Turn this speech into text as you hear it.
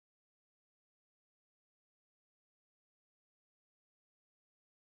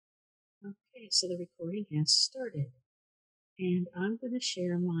Okay, so the recording has started, and I'm going to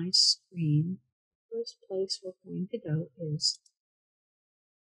share my screen. First place we're going to go is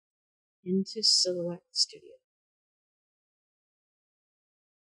into Silhouette Studio.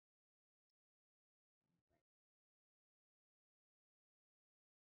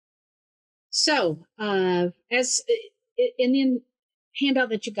 So, as in the handout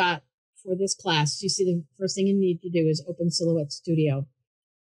that you got for this class, you see the first thing you need to do is open Silhouette Studio.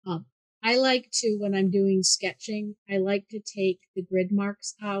 I like to, when I'm doing sketching, I like to take the grid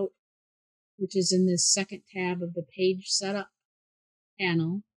marks out, which is in this second tab of the page setup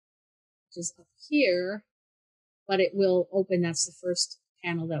panel, which is up here, but it will open. That's the first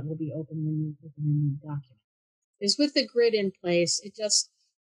panel that will be open when you open a new document. Is with the grid in place,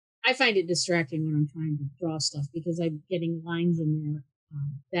 I find it distracting when I'm trying to draw stuff because I'm getting lines in there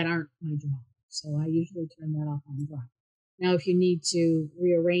that aren't my drawing. So I usually turn that off on drawing. Now, if you need to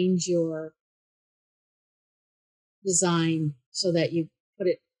rearrange your design so that you put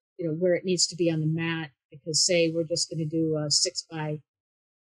it, where it needs to be on the mat, because say we're just going to do a 6x6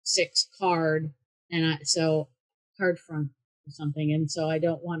 card, and so card front or something, and so I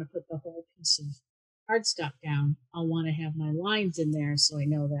don't want to put the whole piece of cardstock down. I'll want to have my lines in there so I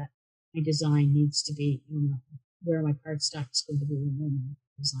know that my design needs to be, where my cardstock is going to be and where my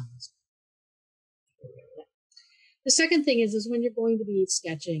design is. The second thing is when you're going to be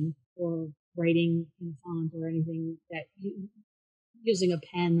sketching or writing in font or anything that using a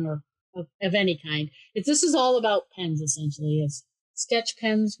pen or of any kind. This is all about pens essentially. It's sketch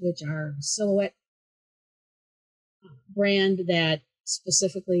pens, which are Silhouette brand that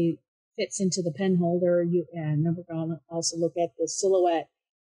specifically fits into the pen holder. And we're going to also look at the Silhouette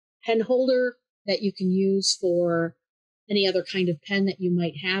pen holder that you can use for any other kind of pen that you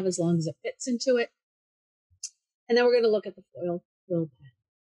might have as long as it fits into it. And then we're going to look at the Foil Quill Pen.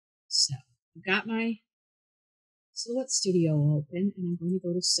 So I've got my Silhouette Studio open, and I'm going to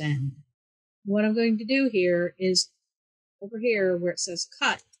go to Send. What I'm going to do here is, over here where it says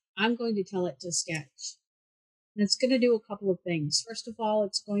Cut, I'm going to tell it to sketch. And it's going to do a couple of things. First of all,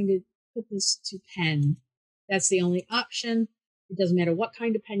 it's going to put this to pen. That's the only option. It doesn't matter what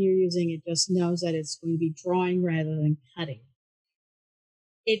kind of pen you're using. It just knows that it's going to be drawing rather than cutting.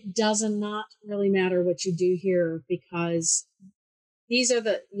 It does not really matter what you do here because these are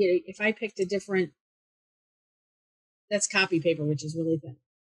the, if I picked a different, that's copy paper, which is really thin.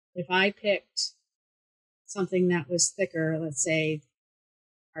 If I picked something that was thicker, let's say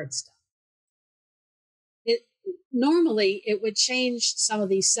cardstock, normally it would change some of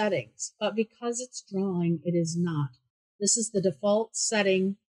these settings, but because it's drawing, it is not. This is the default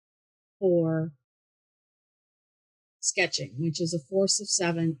setting for sketching, which is a force of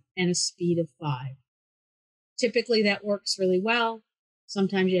 7 and a speed of 5. Typically that works really well.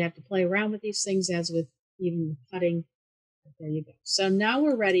 Sometimes you have to play around with these things, as with even with cutting. But there you go. So now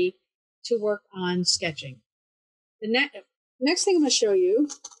we're ready to work on sketching. The next thing I'm going to show you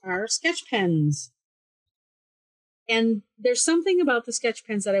are sketch pens. And there's something about the sketch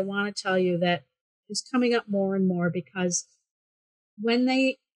pens that I want to tell you that is coming up more and more, because when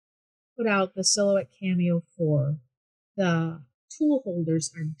they put out the Silhouette Cameo 4, the tool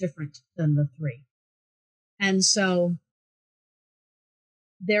holders are different than the 3. And so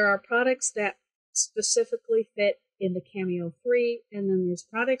there are products that specifically fit in the Cameo 3, and then there's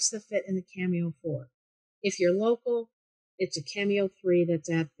products that fit in the Cameo 4. If you're local, it's a Cameo 3 that's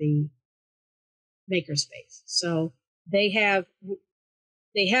at the makerspace. So they have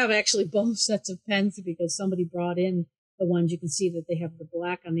actually both sets of pens, because somebody brought in the ones. You can see that they have the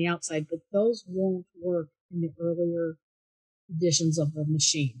black on the outside, but those won't work in the earlier editions of the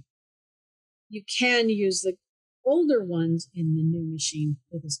machine. You can use the older ones in the new machine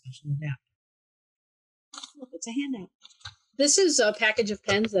with a special adapter. Look, it's a handout. This is a package of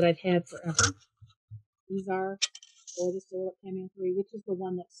pens that I've had forever. These are for the Silhouette Cameo 3, which is the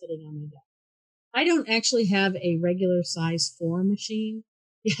one that's sitting on my desk. I don't actually have a regular size 4 machine.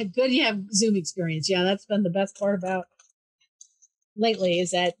 Yeah, good you have Zoom experience. Yeah, that's been the best part about lately,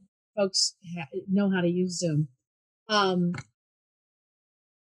 is that folks know how to use Zoom.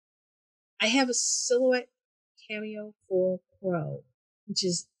 I have a Silhouette Cameo 4 Pro, which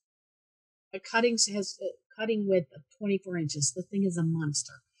is has a cutting width of 24 inches. The thing is a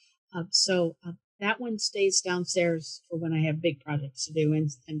monster. So that one stays downstairs for when I have big projects to do, and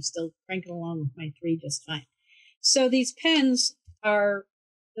I'm still cranking along with my 3 just fine. So these pens are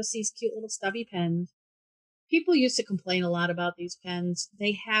just these cute little stubby pens. People used to complain a lot about these pens.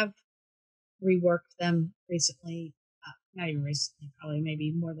 They have reworked them recently. Not even recently, probably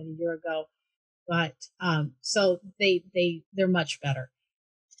maybe more than a year ago. But so they're much better.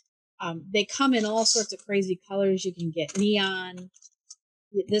 They come in all sorts of crazy colors. You can get neon.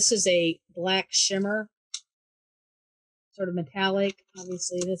 This is a black shimmer, sort of metallic.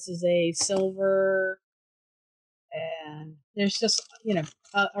 Obviously, this is a silver. And there's just,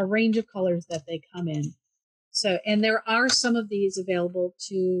 a range of colors that they come in. So, and there are some of these available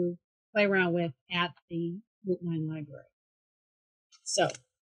to play around with at the Route 9 library. So,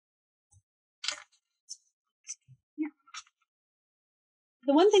 yeah.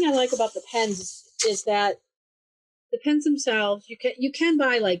 The one thing I like about the pens is that the pens themselves, you can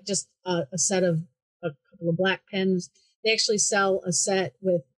buy like just a set of a couple of black pens. They actually sell a set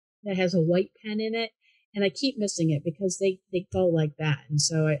that has a white pen in it. And I keep missing it because they go like that. And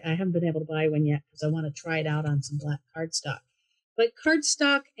so I haven't been able to buy one yet because I want to try it out on some black cardstock. But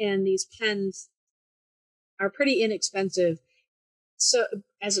cardstock and these pens are pretty inexpensive, so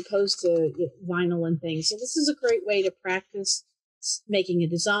as opposed to vinyl and things. So this is a great way to practice making a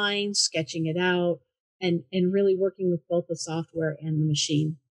design, sketching it out, and really working with both the software and the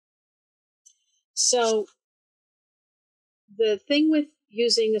machine. So the thing with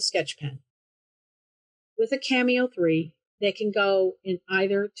using a sketch pen, with a Cameo 3, they can go in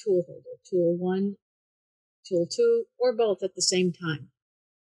either tool holder, tool 1, tool 2, or both at the same time.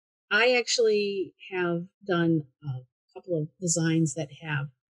 I actually have done a couple of designs that have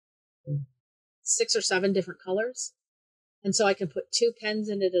 6 or 7 different colors. And so I can put 2 pens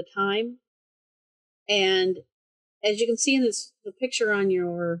in at a time. And as you can see in the picture on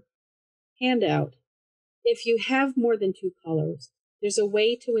your handout, if you have more than 2 colors, there's a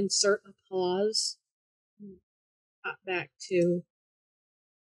way to insert a pause. Hop back to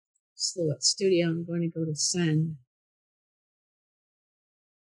Silhouette Studio. I'm going to go to Send.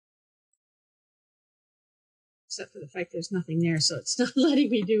 Except for the fact there's nothing there, so it's not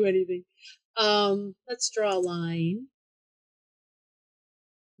letting me do anything. Let's draw a line.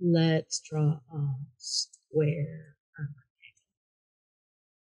 Let's draw a square.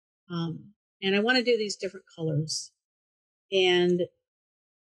 And I want to do these different colors. And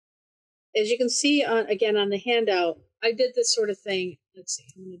as you can see, again, on the handout, I did this sort of thing. Let's see,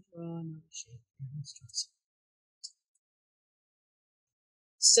 I'm going to draw another shape. Let's draw some.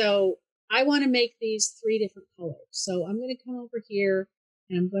 So I want to make these 3 different colors. So I'm going to come over here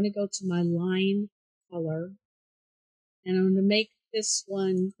and I'm going to go to my line color. And I'm going to make this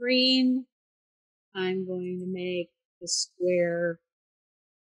one green. I'm going to make the square,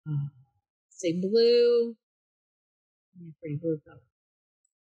 say blue. A pretty blue color.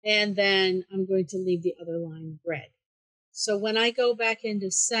 And then I'm going to leave the other line red. So when I go back into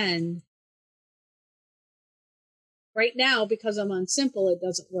Send, right now, because I'm on simple, it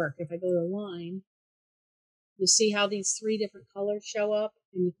doesn't work. If I go to line, you see how these 3 different colors show up,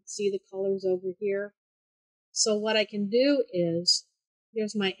 and you can see the colors over here. So what I can do is,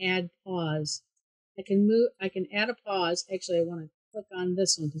 here's my add pause. I can add a pause. Actually, I want to click on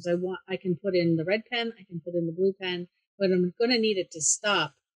this one because I can put in the red pen, I can put in the blue pen, but I'm going to need it to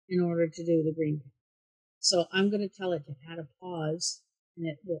stop in order to do the green pen. So I'm going to tell it to add a pause, and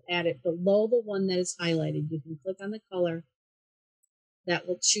it will add it below the one that is highlighted. You can click on the color. That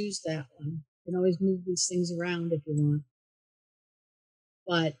will choose that one. You can always move these things around if you want.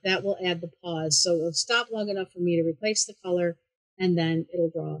 But that will add the pause. So it'll stop long enough for me to replace the color, and then it'll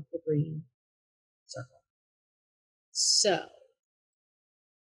draw the green circle. So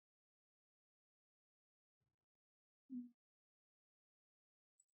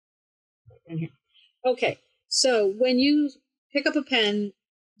okay, so when you pick up a pen,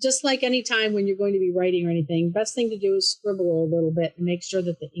 just like any time when you're going to be writing or anything, best thing to do is scribble a little bit and make sure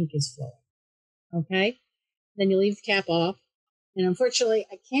that the ink is flowing. Okay? Then you leave the cap off. And unfortunately,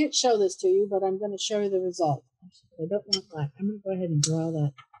 I can't show this to you, but I'm going to show you the result. Actually, I don't want black. I'm going to go ahead and draw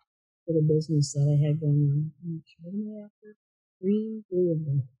that for the business that I had going on. What am I after? Green, blue, and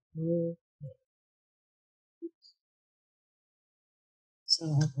black. So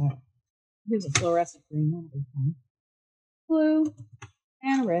I've got, here's a fluorescent green. That'll be fun. Blue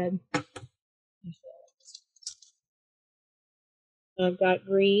and red. I've got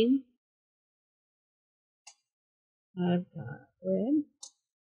green. I've got red.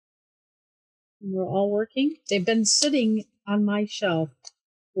 And we're all working. They've been sitting on my shelf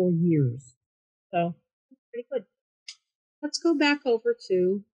for years. So, pretty good. Let's go back over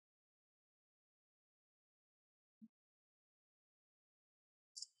to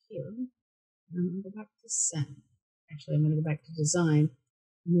here. And I'm going to go back to Send. Actually, I'm going to go back to Design.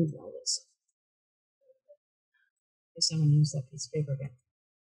 Move all this. I guess I'm going to use that piece of paper again.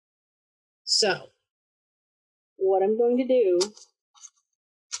 So, what I'm going to do,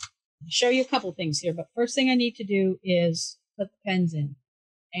 I'll show you a couple things here, but first thing I need to do is put the pens in.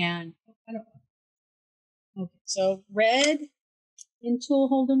 And I don't know. Okay, so red in tool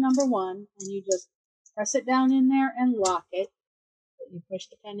holder number 1, and you just press it down in there and lock it. But you push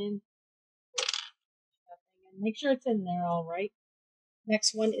the pen in and make sure it's in there all right.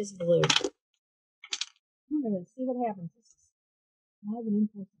 Next one is blue. I'm going to see what happens. This is live and in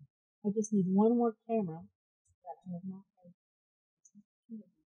person. I just need one more camera that I have not had.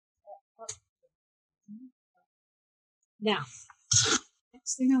 Now,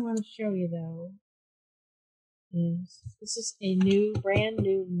 next thing I want to show you though is this is a brand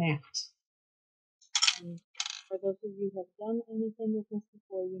new mat. And for those of you who have done anything with this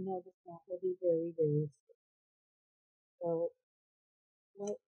before, you know this mat will be very, very sticky. So,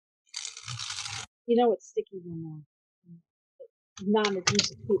 what you know it's sticky when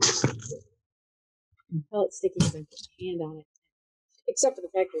non-adhesive hoops. You can tell it's sticky because I put my hand on it. Except for the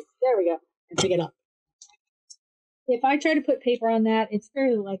fact that, there we go, and pick it up. If I try to put paper on that, it's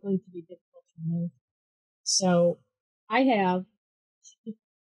very likely to be difficult to remove. So I have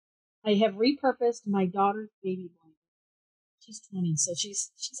repurposed my daughter's baby blanket. She's 20, so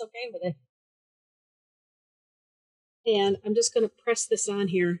she's okay with it. And I'm just going to press this on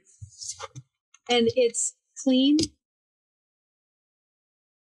here. And it's clean.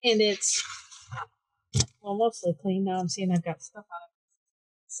 And it's, well, mostly clean. Now I'm seeing I've got stuff on it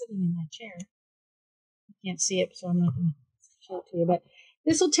sitting in my chair. You can't see it, so I'm not going to show it to you. But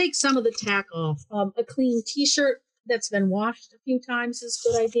this will take some of the tack off. A clean t-shirt that's been washed a few times is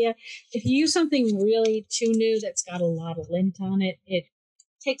a good idea. If you use something really too new that's got a lot of lint on it, it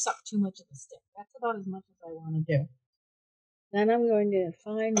takes up too much of the stick. That's about as much as I want to do. Then I'm going to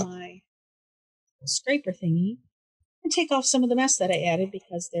find my scraper thingy and take off some of the mess that I added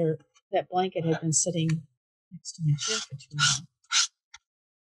because that blanket had been sitting next to my chair for too long.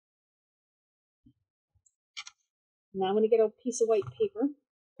 Now I'm going to get a piece of white paper.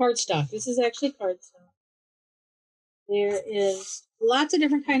 Cardstock. This is actually cardstock. There is lots of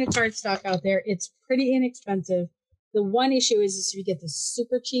different kind of cardstock out there. It's pretty inexpensive. The one issue is if you get the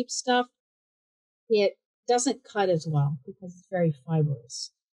super cheap stuff, it doesn't cut as well because it's very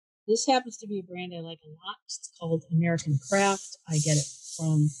fibrous. This happens to be a brand I like a lot. It's called American Craft. I get it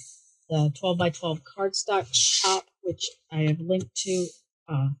from the 12x12 cardstock shop, which I have linked to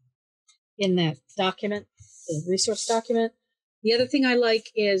in that document, the resource document. The other thing I like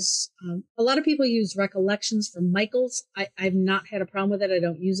is a lot of people use Recollections from Michaels. I've not had a problem with it. I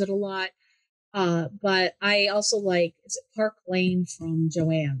don't use it a lot. But I also like, is it Park Lane from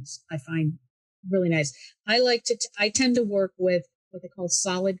Joann's? I find really nice. I tend to work with what they call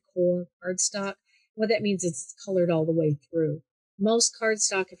solid core cardstock. What that means is it's colored all the way through. Most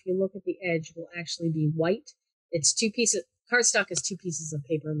cardstock, if you look at the edge, will actually be white. Cardstock is two pieces of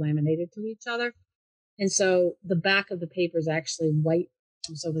paper laminated to each other. And so the back of the paper is actually white.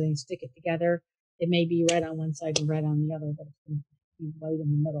 So when they stick it together, it may be red on one side and red on the other, but it's going to be white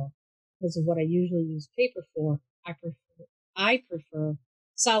in the middle. Because of what I usually use paper for, I prefer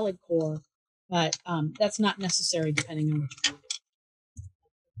solid core, but that's not necessary depending on what you do.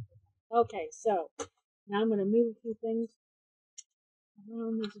 Okay, so now I'm going to move a few things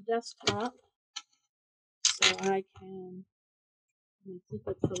around the desktop so I can keep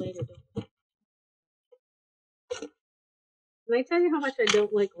it for later. Can I tell you how much I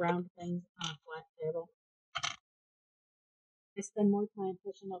don't like round things on a flat table? I spend more time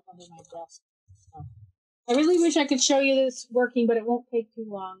pushing up under my desk. So I really wish I could show you this working, but it won't take too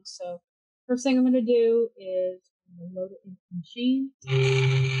long. So first thing I'm going to do is I'm going to load it into the machine.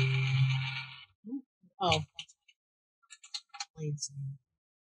 Oh,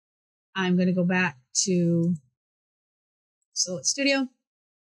 I'm going to go back to Silhouette Studio,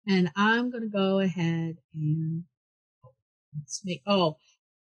 and I'm going to go ahead and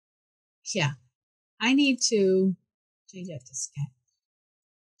I need to change that to sketch.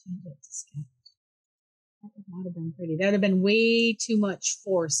 That would not have been pretty. That would have been way too much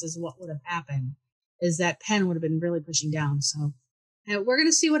force is what would have happened, is that pen would have been really pushing down. So we're going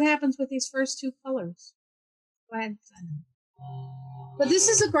to see what happens with these first two colors. Go ahead. But this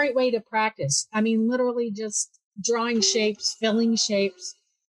is a great way to practice. I mean, literally just drawing shapes, filling shapes,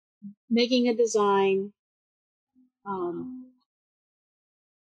 making a design.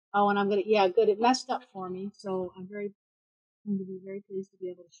 And I'm going to, good. It messed up for me. So I'm going to be very pleased to be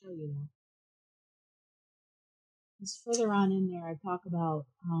able to show you that. Just further on in there, I talk about,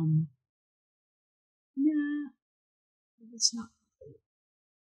 it's not.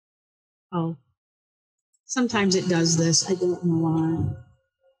 Oh, sometimes it does this. I don't know why.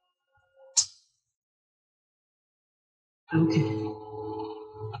 Okay.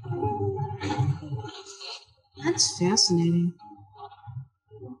 That's fascinating.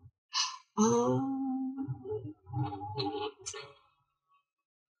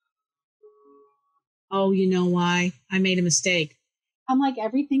 Oh, you know why? I made a mistake. I'm like,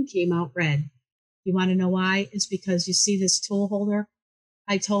 everything came out red. You want to know why? It's because you see this tool holder?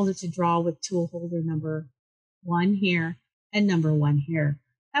 I told it to draw with tool holder number 1 here and number 1 here.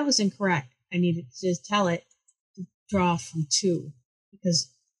 That was incorrect. I needed to just tell it to draw from 2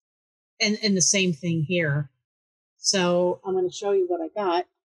 because, and the same thing here. So I'm going to show you what I got.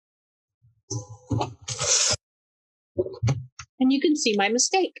 And you can see my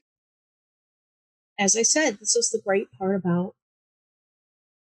mistake. As I said, this is the great part about,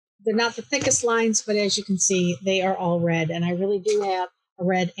 they're not the thickest lines, but as you can see, they are all red. And I really do have a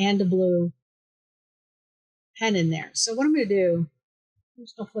red and a blue pen in there. So what I'm going to do, I'm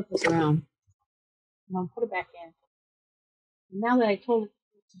just going to flip this around. And I'll put it back in. And now that I told it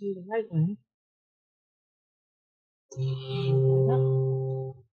to do the right way,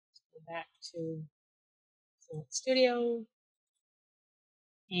 go back to Silhouette Studio.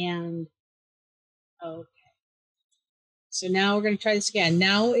 And okay. So now we're going to try this again.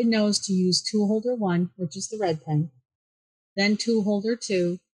 Now it knows to use tool holder 1, which is the red pen, then tool holder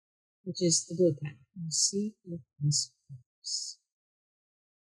 2, which is the blue pen. Let's see if this works.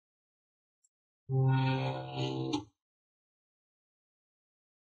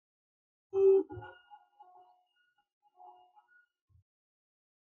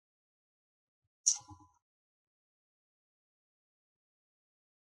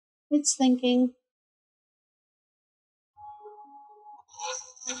 It's thinking.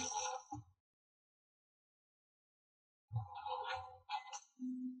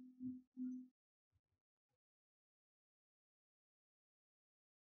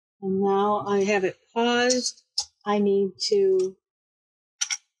 And now I have it paused. I need to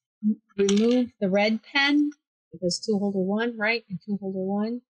remove the red pen because tool holder 1, right? And tool holder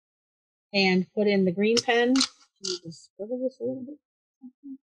 1. And put in the green pen. Just scribble this a little bit.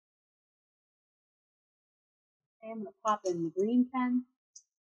 Okay, I'm going to pop in the green pen.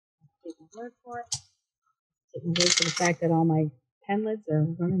 Take my word for it. Take my word for the fact that all my pen lids are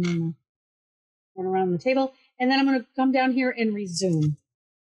running around the table. And then I'm going to come down here and resume.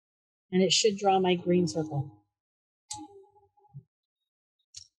 And it should draw my green circle.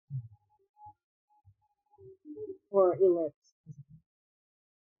 Or ellipse.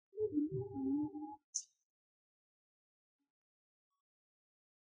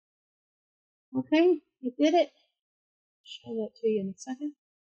 Okay, it did it. Show that to you in a second.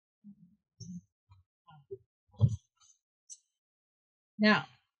 Now,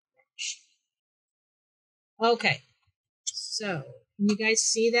 okay, so can you guys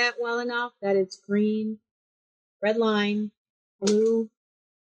see that well enough that it's green, red line, blue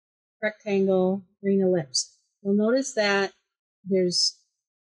rectangle, green ellipse? You'll notice that there's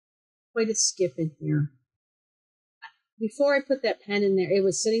quite a skip in here. Before I put that pen in there, it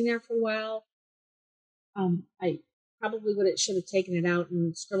was sitting there for a while. I probably should have taken it out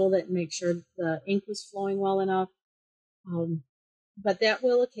and scribbled it and make sure the ink was flowing well enough. But that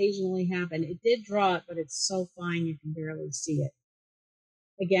will occasionally happen. It did draw it, but it's so fine you can barely see it.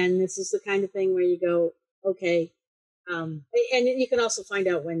 Again, this is the kind of thing where you go, okay. And you can also find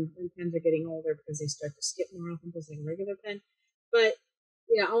out when pens are getting older because they start to skip more often just like a regular pen. But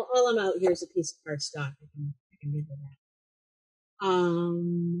yeah, all I'm out here is a piece of cardstock. I can live with that.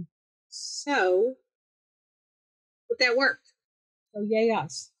 But that worked. So yay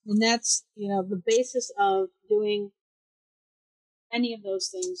us. And that's, the basis of doing any of those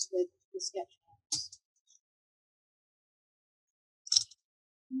things with the sketch pens.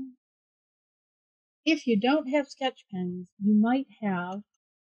 If you don't have sketch pens, you might have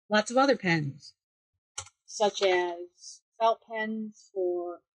lots of other pens, such as felt pens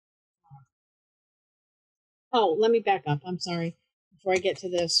for... Oh, let me back up. I'm sorry. Before I get to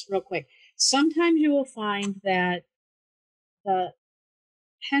this real quick. Sometimes you will find that the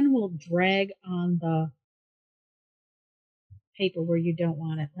pen will drag on the paper where you don't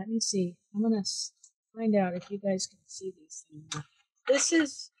want it. Let me see. I'm going to find out if you guys can see these things. This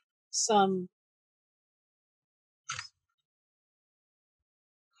is some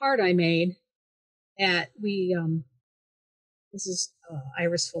card I made this is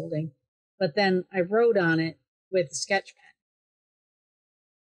iris folding, but then I wrote on it with a sketch pen.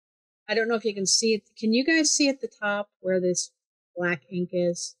 I don't know if you can see it. Can you guys see at the top where this black ink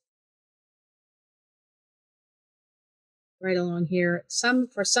is? Right along here.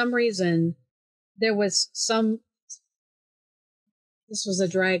 For some reason, this was a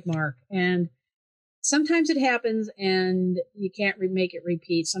drag mark, and sometimes it happens and you can't make it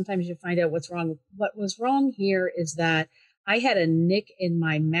repeat. Sometimes you find out what's wrong. What was wrong here is that I had a nick in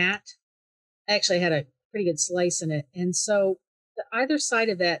my mat actually had a pretty good slice in it. And so the either side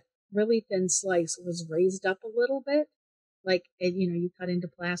of that really thin slice was raised up a little bit. Like, you cut into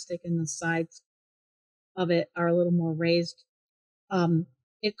plastic and the sides of it are a little more raised.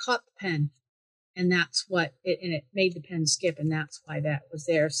 It caught the pen, and that's what it made the pen skip, and that's why that was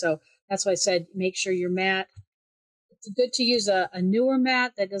there. So that's why I said make sure your mat. It's good to use a newer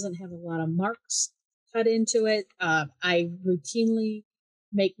mat that doesn't have a lot of marks cut into it. I routinely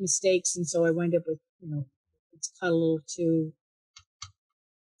make mistakes, and so I wind up with it's cut a little too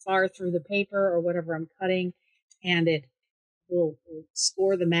far through the paper or whatever I'm cutting, and it will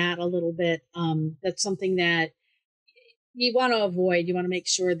score the mat a little bit. That's something that you want to avoid. You want to make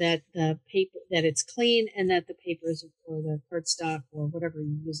sure that the paper that it's clean and that the papers or the cardstock or whatever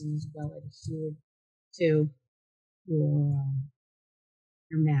you're using is well adhered to your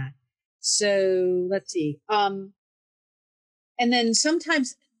mat. So let's see. And then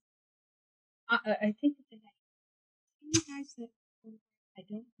sometimes I think that you guys that I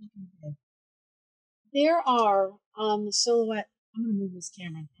don't think I did. There are Silhouette. I'm going to move this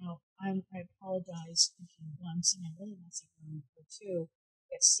camera now. I apologize if you once, and I really messy room for two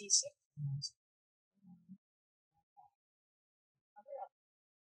get seasick from this.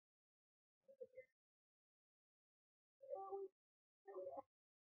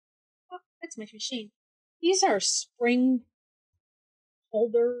 Oh, that's my machine. These are spring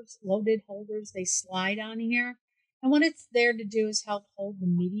holders, loaded holders. They slide on here, and what it's there to do is help hold the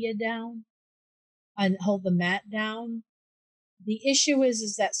media down and hold the mat down. The issue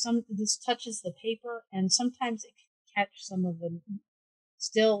is that this touches the paper, and sometimes it can catch some of the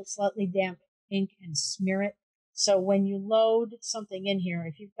still slightly damp ink and smear it. So when you load something in here,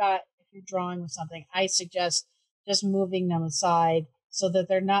 if you're drawing with something, I suggest just moving them aside so that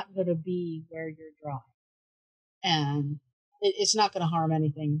they're not going to be where you're drawing. And it's not going to harm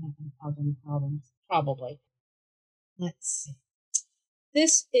anything, not going to cause any problems, probably. Let's see.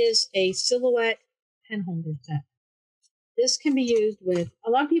 This is a Silhouette pen holder set. This can be used with, a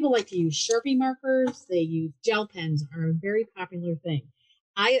lot of people like to use Sharpie markers. They use gel pens, are a very popular thing.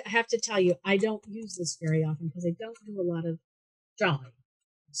 I have to tell you, I don't use this very often because I don't do a lot of drawing,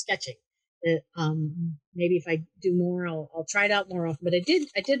 sketching. Maybe if I do more, I'll try it out more often. But I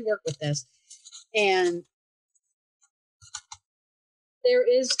did work with this, and there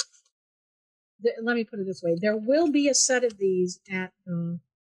is. Let me put it this way: there will be a set of these at the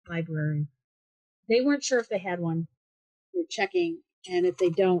library. They weren't sure if they had one. They're checking, and if they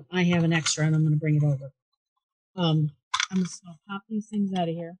don't, I have an extra, and I'm going to bring it over. I'm just going to pop these things out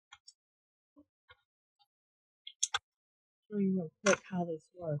of here. Show you real quick how this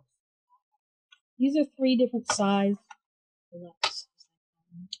works. These are 3 different size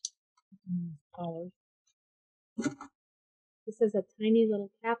collars. This has a tiny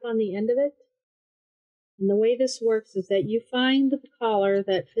little cap on the end of it. And the way this works is that you find the collar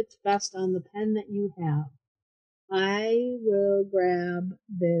that fits best on the pen that you have. I will grab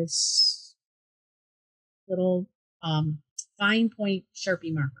this little fine point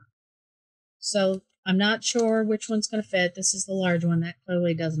Sharpie marker. So I'm not sure which one's going to fit. This is the large one. That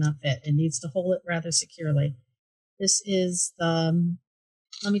clearly does not fit. It needs to hold it rather securely. This is the,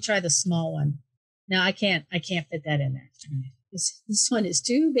 let me try the small one. Now I can't fit that in there. This one is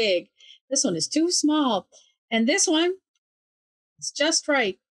too big. This one is too small. And this one is just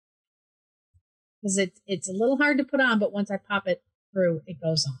right. Because it's a little hard to put on, but once I pop it through, it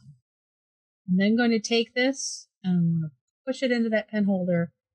goes on. I'm then going to take this and I'm going to push it into that pen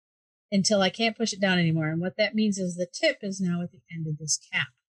holder until I can't push it down anymore. And what that means is the tip is now at the end of this cap.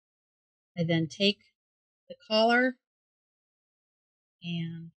 I then take the collar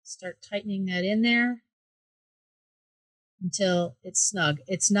and start tightening that in there until it's snug.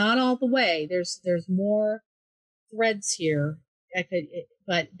 It's not all the way. There's more threads here.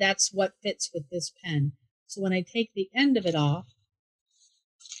 But that's what fits with this pen. So when I take the end of it off,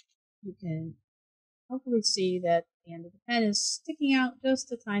 you can hopefully see that the end of the pen is sticking out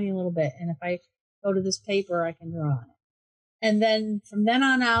just a tiny little bit. And if I go to this paper, I can draw on it. And then from then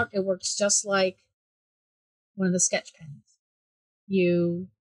on out, it works just like one of the sketch pens. You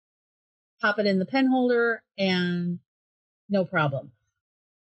pop it in the pen holder and no problem.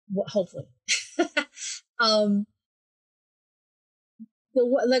 Hopefully.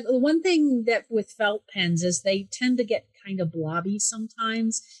 The one thing that with felt pens is they tend to get kind of blobby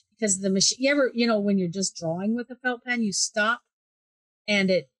sometimes because the machine, when you're just drawing with a felt pen, you stop and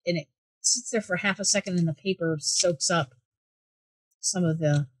it sits there for half a second and the paper soaks up some of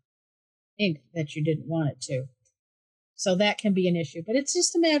the ink that you didn't want it to. So that can be an issue, but it's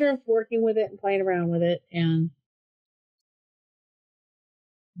just a matter of working with it and playing around with it. And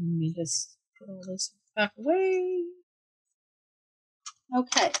let me just Put all this back away.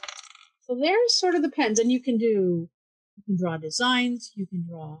 Okay, so there's sort of the pens, and you can draw designs, you can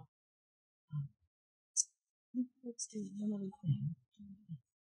draw. Let's do one other thing.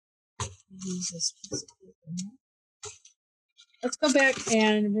 Use this piece of paper. Let's go back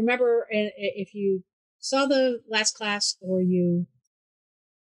and remember if you saw the last class or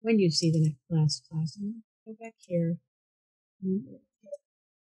when you see the last class, go back here. Get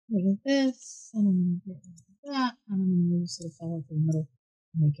rid of this, and I'm going to get rid of that, and I'm going to move the fellow to the middle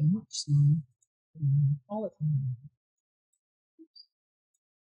and make it much smaller. All it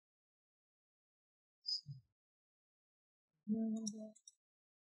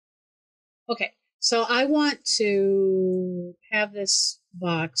Okay, so I want to have this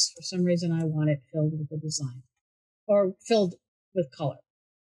box, for some reason I want it filled with a design, or filled with color.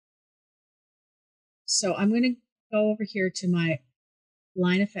 So I'm going to go over here to my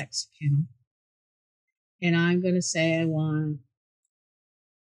line effects panel, and I'm going to say I want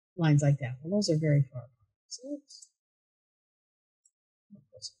lines like that. Well, those are very far apart. So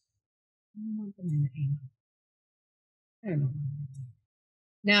I want them in the angle. I don't know.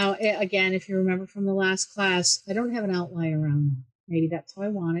 Now, again, if you remember from the last class, I don't have an outline around that. Maybe that's how I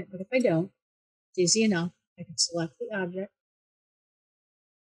want it, but if I don't, it's easy enough. I can select the object.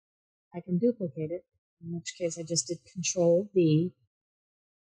 I can duplicate it, in which case I just did Control D.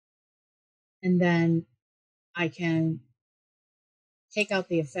 And then I can take out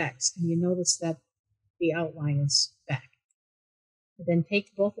the effects, and you notice that the outline is back. I then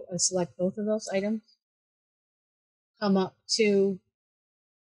select both of those items, come up to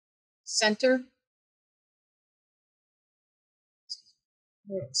center.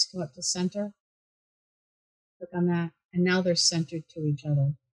 Let's go up to center. Click on that, and now they're centered to each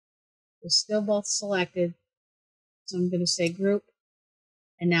other. They're still both selected, so I'm going to say group,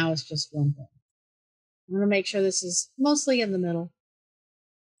 and now it's just one thing. I'm going to make sure this is mostly in the middle.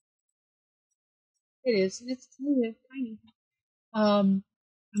 It is, and it's tiny. I'm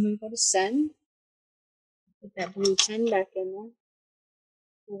going to go to send. Put that blue pen back in there.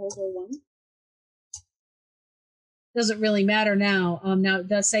 Holder 1. Doesn't really matter now. Now it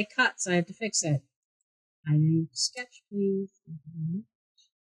does say cut, so I have to fix it. I need sketch, please.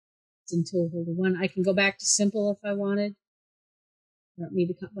 It's in tool holder 1. I can go back to simple if I wanted. I don't need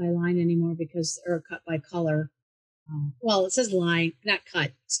to cut by line anymore or cut by color. Well, it says line, not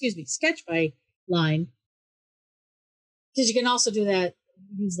cut. Excuse me, sketch by line. Because you can also do that.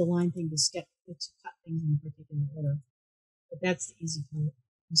 Use the line thing to cut things in a particular order. But that's the easy part.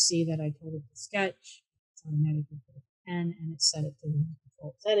 You see that I told it to sketch. It's automatically put a pen, and it set it to the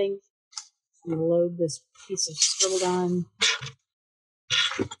default settings. I'm going to load this piece of scribbled on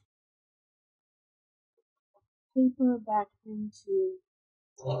paper back into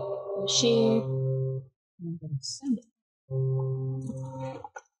the machine, and I'm going to send it.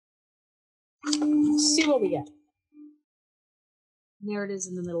 Let's see what we get. And there it is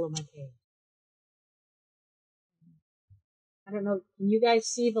in the middle of my page. I don't know, can you guys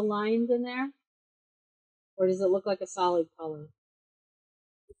see the lines in there? Or does it look like a solid color?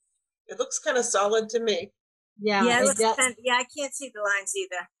 It looks kind of solid to me. Yeah, yeah, I can't see the lines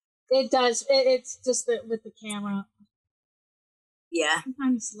either. It does. It's just that with the camera. Yeah.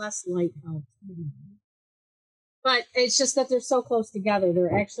 Sometimes less light helps. But it's just that they're so close together.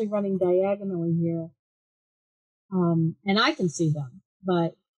 They're actually running diagonally here. And I can see them.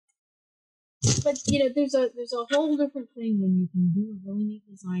 But there's a whole different thing when you can do a really neat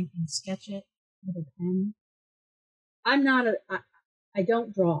design and sketch it with a pen. I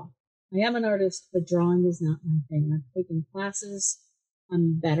don't draw. I am an artist, but drawing is not my thing. I've taken classes.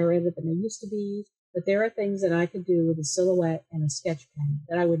 I'm better at it than I used to be. But there are things that I could do with a Silhouette and a sketch pen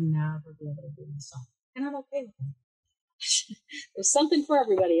that I would never be able to do myself. And I'm okay with that. There's something for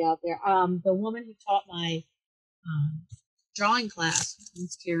everybody out there. The woman who taught my drawing class,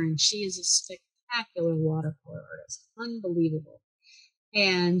 Ms. Karen, she is a spectacular watercolor artist. Unbelievable.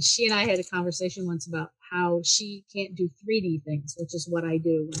 And she and I had a conversation once about how she can't do 3D things, which is what I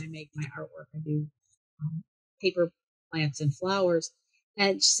do when I make my artwork. I do paper plants and flowers.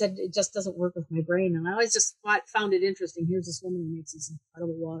 And she said it just doesn't work with my brain. And I always just found it interesting. Here's this woman who makes these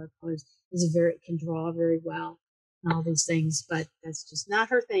incredible watercolors, can draw very well and all these things, but that's just not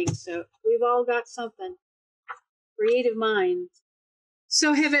her thing. So we've all got something. Creative minds.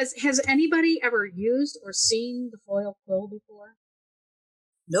 So has anybody ever used or seen the foil quill before?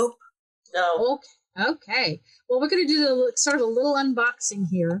 Nope. No. Okay. Well, we're going to do sort of a little unboxing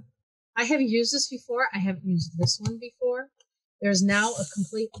here. I have used this before. I haven't used this one before. There's now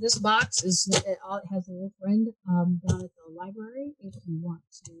this box has a little friend down at the library if you want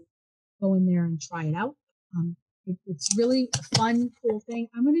to go in there and try it out. It's really a fun, cool thing.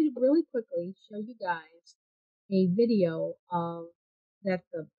 I'm going to really quickly show you guys a video of that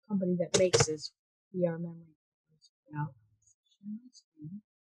the company that makes this VR memory out.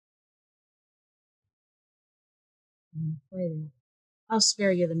 Play that. I'll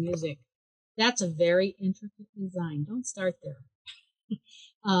spare you the music. That's a very intricate design. Don't start there.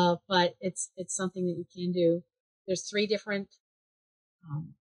 But it's something that you can do. There's 3 different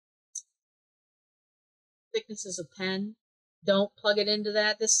thicknesses of pen. Don't plug it into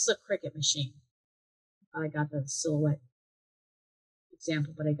that. This is a Cricut machine. I got the Silhouette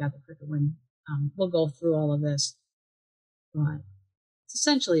example, but I got the Cricut one. We'll go through all of this, but it's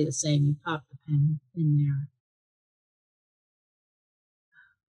essentially the same. You pop the pen in there.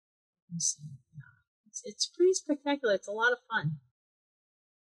 It's pretty spectacular. It's a lot of fun.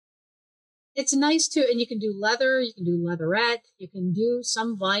 It's nice too, and you can do leather, you can do leatherette, you can do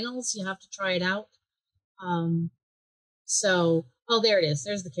some vinyls. You have to try it out. Oh, there it is.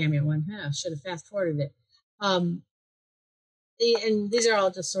 There's the Cameo one. Yeah, I should have fast forwarded it. And these are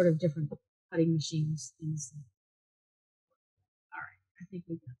all just sort of different cutting machines. Things. All right, I think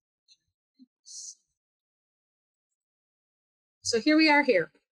we got it. So here we are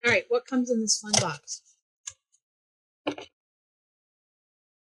here. All right, what comes in this fun box?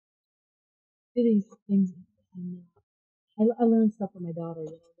 Do these things. I learned stuff from my daughter.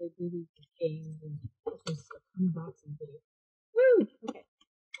 They do these games and just unboxing videos. Woo! Okay.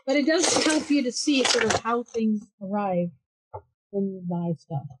 But it does help you to see sort of how things arrive when you buy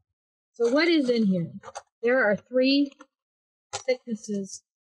stuff. So what is in here? There are 3 thicknesses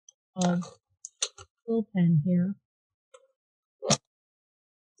of quill pen here.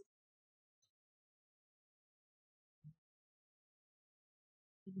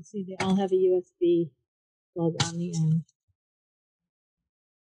 You can see they all have a USB plug on the end.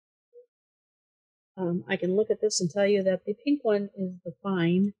 I can look at this and tell you that the pink one is the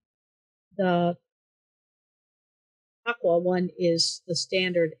fine. The aqua one is the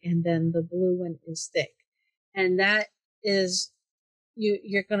standard, and then the blue one is thick. And that is,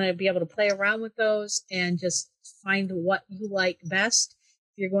 you're going to be able to play around with those and just find what you like best.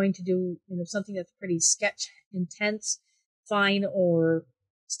 If you're going to do something that's pretty sketch intense, fine or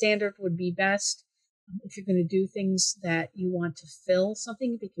standard would be best. If you're going to do things that you want to fill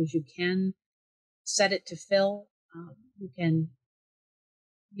something, because you can set it to fill,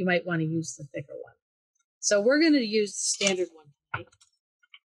 you might want to use the thicker one. So we're going to use the standard one tonight.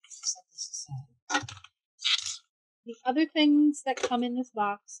 Set this aside. The other things that come in this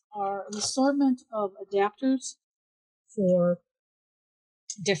box are an assortment of adapters for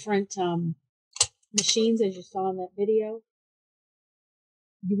different machines, as you saw in that video.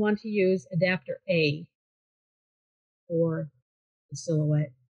 You want to use adapter A for the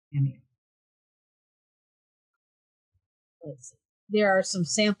Silhouette Cameo. Let's see. There are some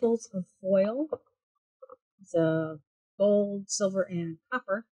samples of foil. It's gold, silver, and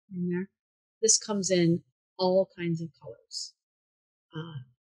copper in there. This comes in all kinds of colors.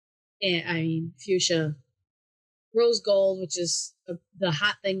 And fuchsia, rose gold, which is the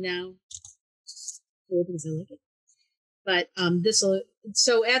hot thing now. Cool because I like it. But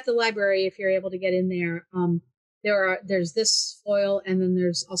so at the library, if you're able to get in there, there's this foil, and then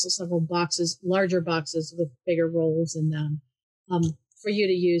there's also several boxes, larger boxes with bigger rolls in them, for you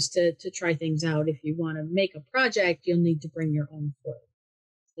to use to try things out. If you want to make a project, you'll need to bring your own foil.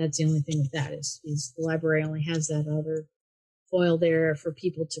 That's the only thing with that is the library only has that other foil there for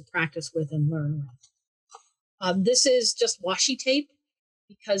people to practice with and learn with. This is just washi tape,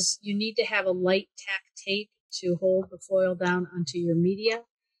 because you need to have a light tack tape to hold the foil down onto your media.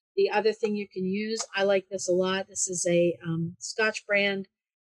 The other thing you can use, I like this a lot. This is a Scotch brand.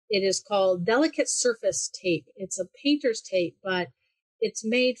 It is called Delicate Surface Tape. It's a painter's tape, but it's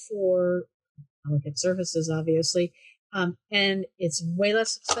made for delicate surfaces, obviously. And it's way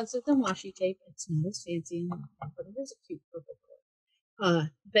less expensive than washi tape. It's not as fancy, but it is a cute purple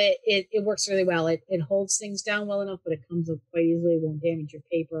color. But it works really well. It holds things down well enough, but it comes up quite easily. It won't damage your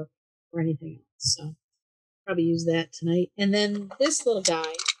paper or anything else. So probably use that tonight. And then this little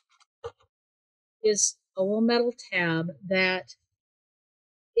guy is a little metal tab that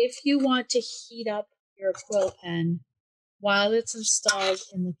if you want to heat up your quill pen while it's installed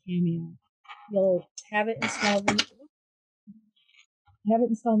in the Cameo, you'll have it installed in the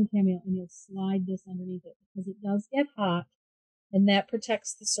Cameo, and you'll slide this underneath it, because it does get hot, and that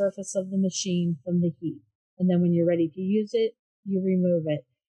protects the surface of the machine from the heat. And then when you're ready to use it, you remove it.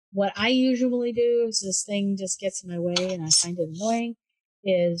 What I usually do is, this thing just gets in my way and I find it annoying,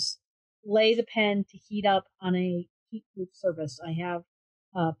 is lay the pen to heat up on a heat-proof surface. I have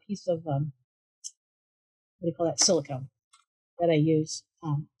piece of, what do you call that, silicone that I use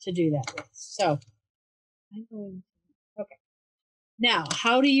to do that with. So I'm going, okay. Now,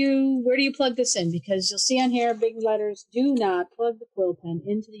 where do you plug this in? Because you'll see on here, big letters, do not plug the quill pen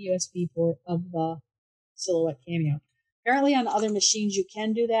into the USB port of the Silhouette Cameo. Apparently on other machines you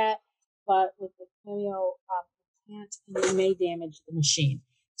can do that, but with the Cameo, you can't, and you may damage the machine.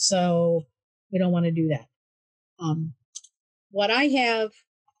 So we don't want to do that. What I have,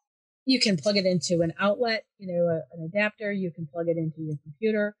 you can plug it into an outlet, an adapter. You can plug it into your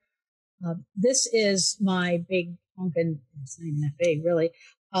computer. This is my big honkin', it's not even that big really,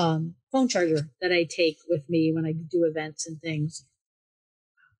 phone charger that I take with me when I do events and things.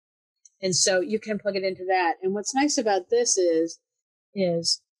 And so you can plug it into that. And what's nice about this is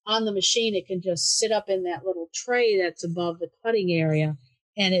on the machine, it can just sit up in that little tray that's above the cutting area,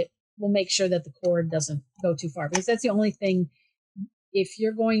 and it will make sure that the cord doesn't go too far, because that's the only thing. If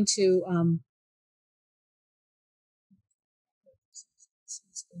you're going to,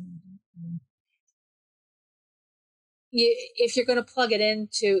 if you're going to plug it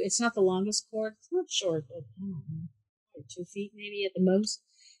into, it's not the longest cord, it's not short, but I don't know, 2 feet maybe at the most.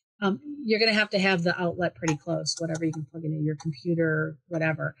 You're going to have the outlet pretty close, whatever you can plug into your computer,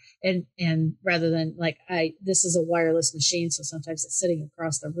 whatever. And rather than this is a wireless machine, so sometimes it's sitting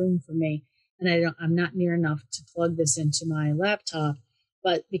across the room from me, and I'm not near enough to plug this into my laptop.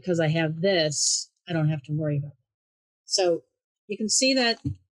 But because I have this, I don't have to worry about it. So you can see that.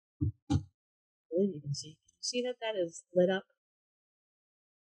 I believe you can see that that is lit up.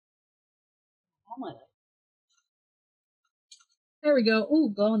 All my light. There we go.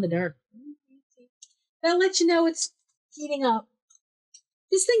 Ooh, glow in the dark. That'll let you know it's heating up.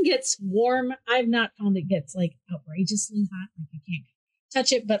 This thing gets warm. I've not found it gets outrageously hot. You can't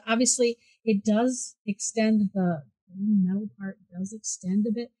touch it, but obviously it does extend the metal part does extend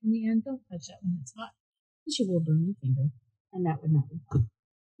a bit from the end. Don't touch that when it's hot, because you will burn your finger, and that would not be fun.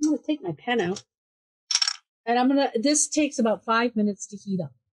 I'm going to take my pen out, and this takes about 5 minutes to heat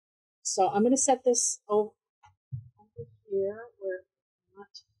up. So I'm going to set this over here where it will not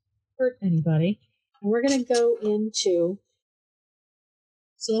hurt anybody. And we're going to go into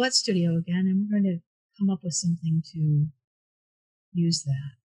Silhouette Studio again, and we're going to come up with something to use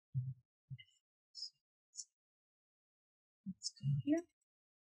that. Let's go here.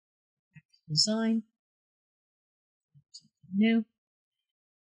 Back to design. Something new. Let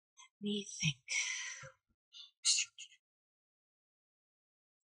me think.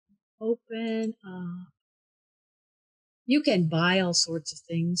 Open up. You can buy all sorts of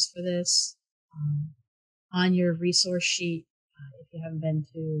things for this on your resource sheet. If you haven't been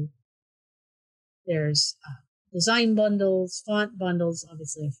to, there's design bundles, font bundles,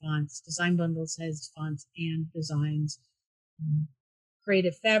 obviously fonts. Design bundles has fonts and designs.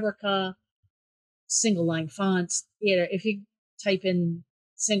 Creative Fabrica, single line fonts. If you type in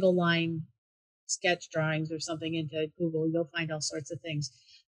single line sketch drawings or something into Google, you'll find all sorts of things.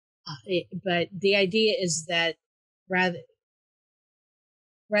 But the idea is that rather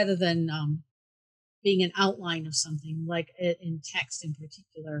than being an outline of something, like in text in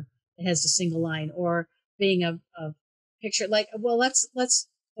particular, it has a single line, or being a picture. Let's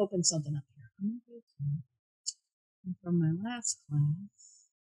open something up here. From my last class,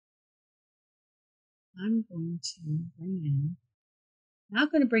 I'm going to bring in.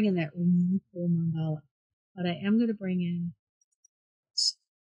 Not going to bring in that really cool mandala, but I am going to bring in.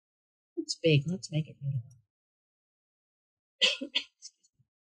 It's big. Let's make it bigger.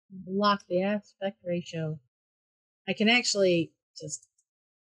 Lock the aspect ratio. I can actually just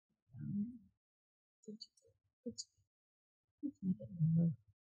let's make it bigger.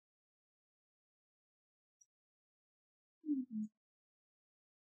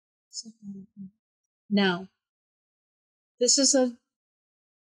 Now, this is a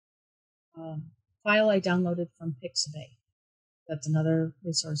file I downloaded from Pixabay. That's another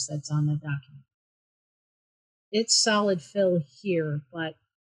resource that's on the document. It's solid fill here, but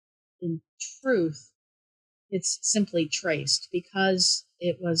in truth, it's simply traced because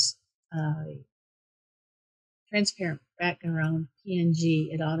it was transparent background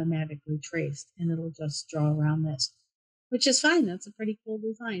PNG. It automatically traced, and it'll just draw around this, which is fine. That's a pretty cool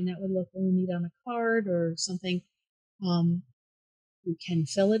design. That would look really neat on a card or something. You can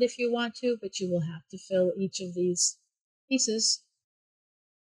fill it if you want to, but you will have to fill each of these pieces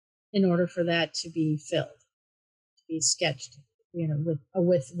in order for that to be filled, to be sketched,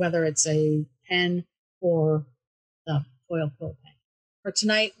 with whether it's a pen or the foil quill pen. For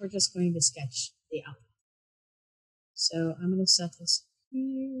tonight, we're just going to sketch the outline. So I'm going to set this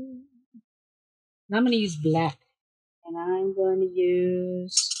here. And I'm going to use black. And I'm going to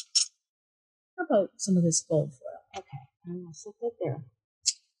use, how about some of this gold foil? Okay, I'm going to set that there.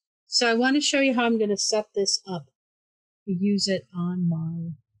 So I want to show you how I'm going to set this up to use it on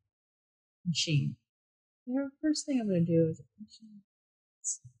my machine. The first thing I'm going to do is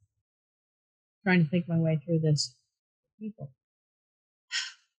trying to think my way through this.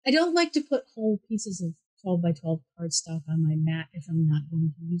 I don't like to put whole pieces of 12 by 12 cardstock on my mat if I'm not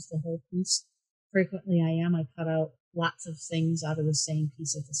going to use the whole piece. Frequently I am. I cut out lots of things out of the same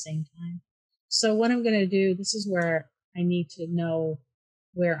piece at the same time. So what I'm going to do, this is where I need to know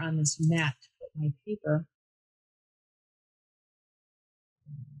where on this mat to put my paper.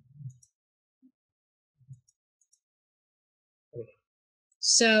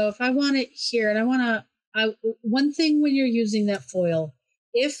 So if I want it here, and I want to, one thing when you're using that foil,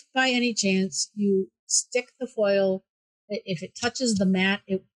 if by any chance you stick the foil, if it touches the mat,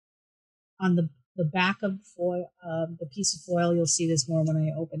 on the back of the foil, the piece of foil, you'll see this more when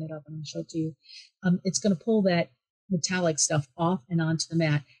I open it up and I'll show it to you. It's going to pull that metallic stuff off and onto the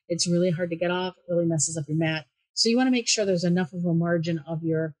mat. It's really hard to get off. It really messes up your mat. So you want to make sure there's enough of a margin of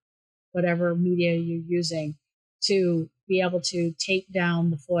your whatever media you're using to be able to tape down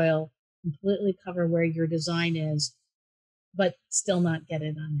the foil, completely cover where your design is, but still not get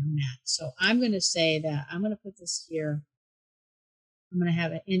it on your mat. So I'm going to say that I'm going to put this here. I'm going to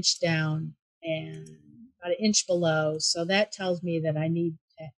have an inch down and about an inch below. So that tells me that I need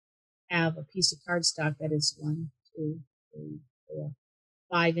to have a piece of cardstock that is 1, 2, 3, 4,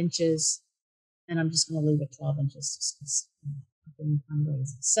 5 inches. And I'm just going to leave it 12 inches just because I'm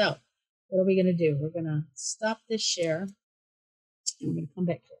lazy. So what are we going to do? We're going to stop this share. And we're going to come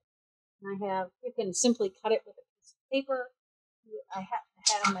back to it. And you can simply cut it with a piece of paper. I happen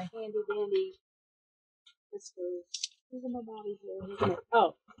to have my handy dandy, this goes, where's my body here?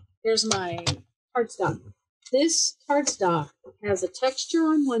 Oh, here's my cardstock. This cardstock has a texture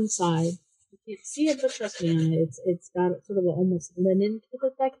on one side. You can't see it, but trust me on it. It's got sort of almost linen to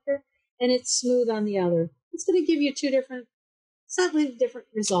the texture, and it's smooth on the other. It's going to give you slightly different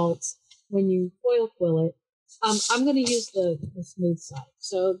results when you foil quill it. I'm going to use the smooth side.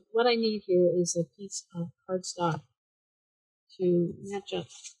 So what I need here is a piece of cardstock to match up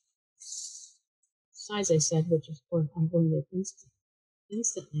size I said, which is what I'm going to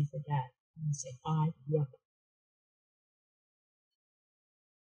instantly forget. I'm going to say 5. Yep.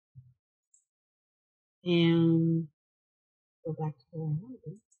 And go back to where I want to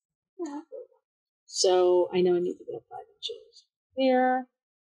be. Yeah. So I know I need to get 5 inches there.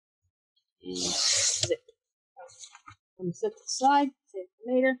 And zip. I'm going to set the slide, save it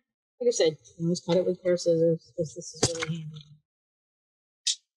for later. Like I said, I always cut it with a pair of scissors because this is really handy.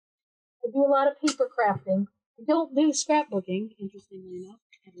 I do a lot of paper crafting. I don't do scrapbooking, interestingly enough.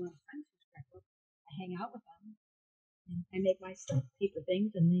 I have a lot of friends who scrapbook. I hang out with them. And I make my stuff paper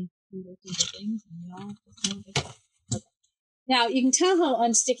things, and they do their paper things, and we all just know it. Okay. Now, you can tell how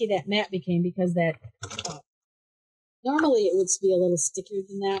unsticky that mat became because normally it would be a little stickier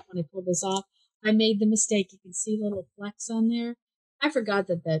than that when I pulled this off. I made the mistake. You can see little flecks on there. I forgot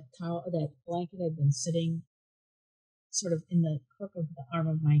that that blanket had been sitting sort of in the crook of the arm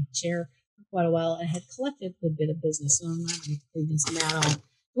of my chair for quite a while and had collected a bit of business. So I'm not going to clean this mat off.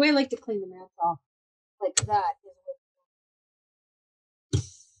 The way I like to clean the mats off like that is with,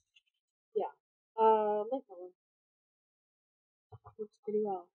 like that one. Works pretty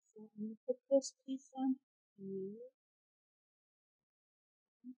well. So I'm going to put this piece on here.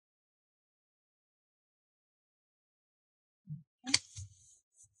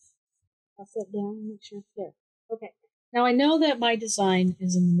 I'll sit down and make sure it's there. Okay. Now I know that my design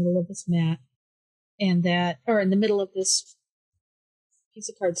is in the middle of this mat or in the middle of this piece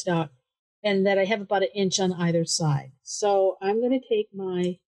of cardstock, and that I have about 1 inch on either side. So I'm going to take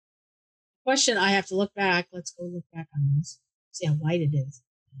my question. I have to look back. Let's go look back on this. See how wide it is.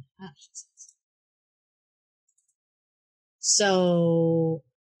 So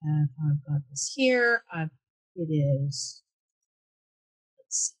I've got this here. It is,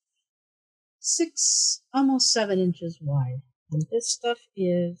 let's see, 6, almost 7 inches wide. And this stuff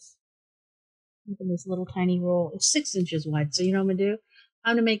is, look at this little tiny roll. It's 6 inches wide. So you know what I'm going to do?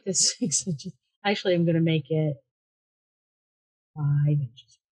 I'm going to make this 6 inches. Actually, I'm going to make it 5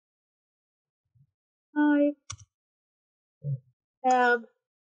 inches. 5. Tab.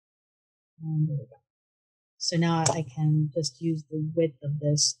 And there we go. So now I can just use the width of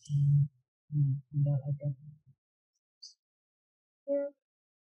this and find out I don't need there.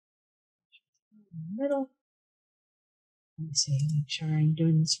 In the middle. Let me see, make sure I'm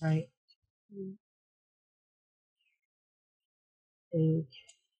doing this right. Okay.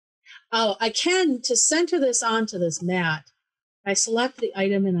 Oh, I can, to center this onto this mat, I select the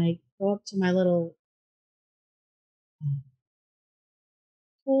item and I go up to my little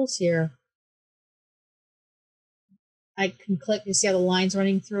tools here. I can click, you see how the lines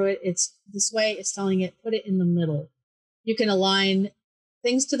running through it? It's this way, it's telling it, put it in the middle. You can align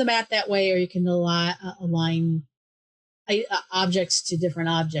things to the mat that way, or you can align objects to different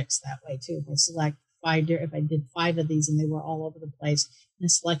objects that way too. If I select if I did 5 of these and they were all over the place, and I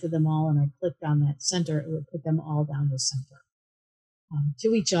selected them all and I clicked on that center, it would put them all down the center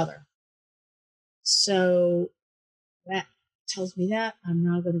to each other. So that tells me that. I'm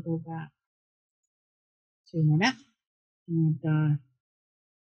now going to go back to my map, and I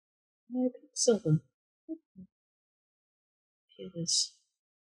pick silver. Okay, this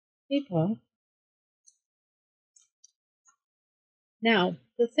paper. Now,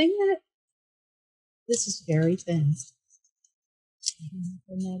 the thing that this is very thin.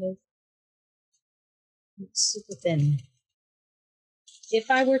 And that is, it's super thin.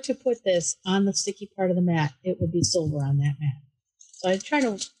 If I were to put this on the sticky part of the mat, it would be silver on that mat. So I try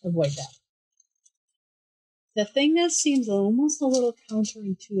to avoid that. The thing that seems almost a little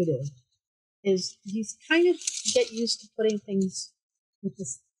counterintuitive is you kind of get used to putting things with the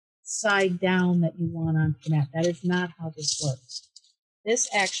side down that you want on the mat. That is not how this works. This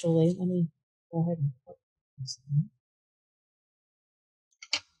actually, let me go ahead and put this in.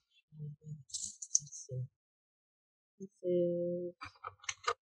 Let's see. This is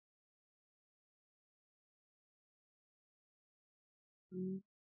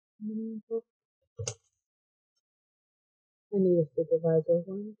I need a supervisor.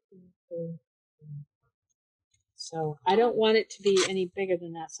 1, 2, 3, 4. So I don't want it to be any bigger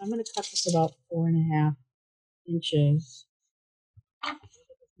than that. So I'm going to cut this about 4.5 inches. Get this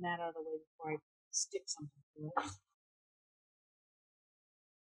mat out of the way before I stick something to it.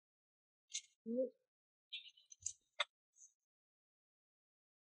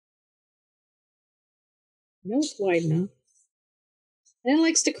 No, it's wide enough. And it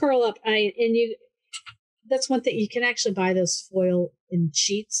likes to curl up. That's one thing, you can actually buy this foil in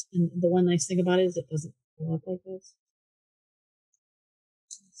sheets, and the one nice thing about it is it doesn't curl up like this.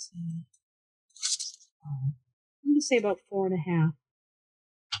 Let's see. I'm going to say about 4.5. Come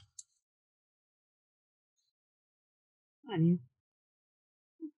on, you.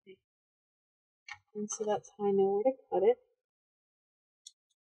 Okay. And so that's how I know where to cut it.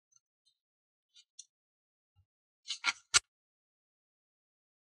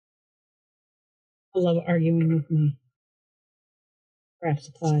 I love arguing with me. Craft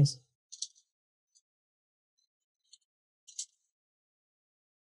supplies.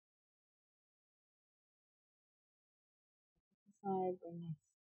 Bring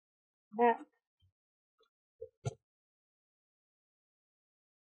this back.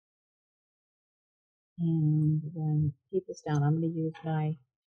 And then keep this down. I'm going to use my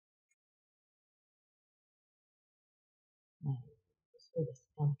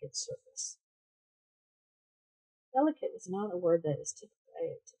delicate surface. Delicate is not a word that is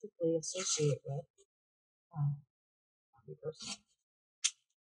I typically associate with.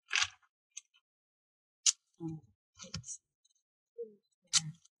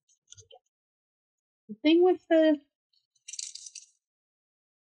 The thing with the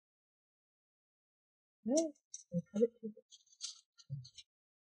I cut it too big.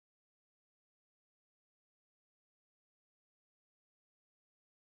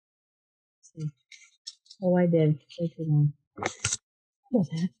 See. Oh, I did. Way too long. About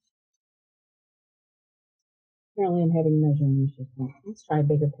that. Apparently, I'm having measuring issues. Let's try a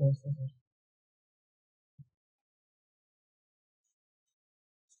bigger pair of scissors.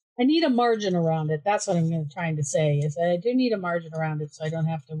 I need a margin around it. That's what I'm trying to say, is that I do need a margin around it so I don't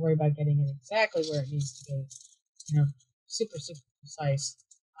have to worry about getting it exactly where it needs to be. You know, super, super precise.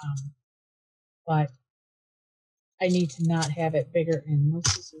 But I need to not have it bigger in most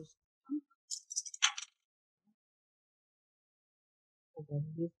scissors.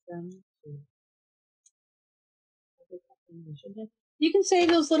 Use them to you can save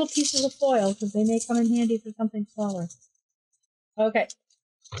those little pieces of foil because they may come in handy for something smaller. Okay.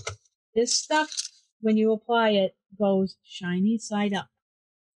 This stuff, when you apply it, goes shiny side up.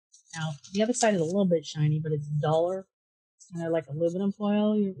 Now, the other side is a little bit shiny, but it's duller. Like aluminum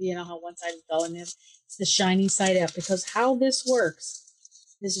foil, you know how one side is dull and it's the shiny side up. Because how this works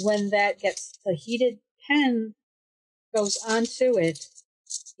is when that gets the heated pen goes onto it,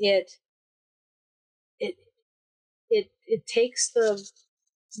 it takes the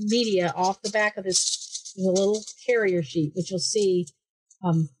media off the back of this little carrier sheet, which you'll see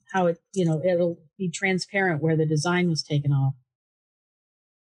how it'll be transparent where the design was taken off.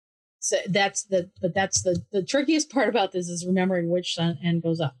 So that's the trickiest part about this is remembering which end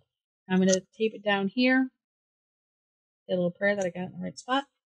goes up. I'm going to tape it down here. Get a little prayer that I got in the right spot.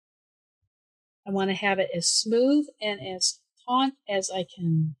 I want to have it as smooth and as taut as I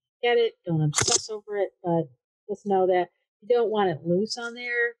can get it. Don't obsess over it, but just know that you don't want it loose on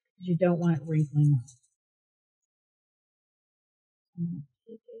there because you don't want it wrinkling up.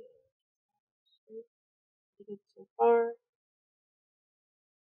 Take it so far.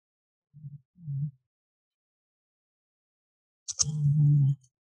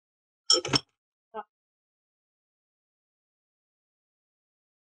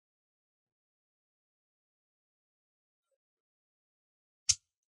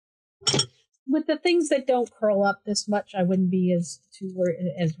 With the things that don't curl up this much, I wouldn't be as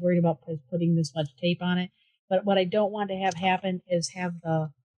worried about putting this much tape on it. But what I don't want to have happen is have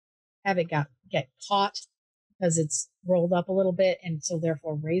it get caught because it's rolled up a little bit and so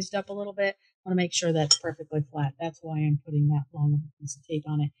therefore raised up a little bit. I want to make sure that's perfectly flat. That's why I'm putting that long of a piece of tape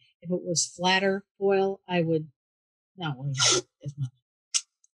on it. If it was flatter foil, I would not worry about it as much.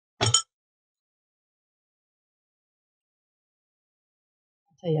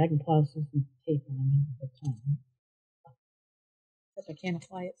 I'll tell you, I can plow through some tape on it at the time. If I can't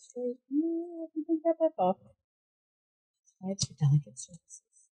apply it straight, I can take that back off. Apply it to delicate surfaces.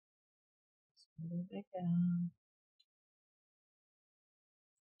 Put it back down.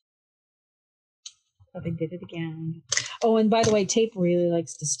 Probably did it again. Oh, and by the way, tape really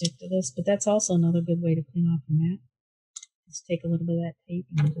likes to stick to this, but that's also another good way to clean off your mat. Just take a little bit of that tape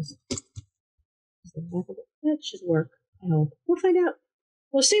and just the back of it. That should work, I hope. We'll find out.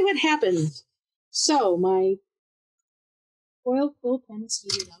 We'll see what happens. So, my foil quill pen is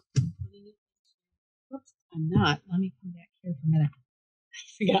heated up. I'm putting it. Whoops, I'm not. Let me come back here for a minute. I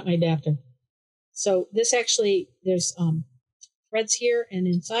forgot my adapter. So, this actually, there's threads here and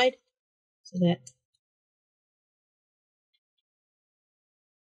inside, so that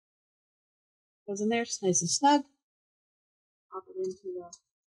goes in there. It's nice and snug. Pop it into the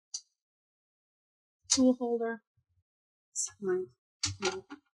tool holder. Set my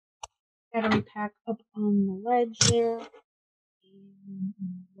battery pack up on the ledge there. And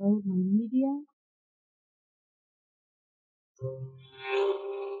load my media.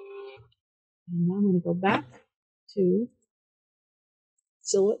 And now I'm going to go back to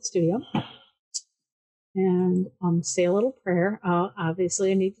Silhouette Studio and say a little prayer.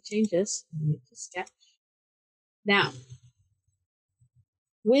 Obviously, I need to change this. I need to sketch. Now,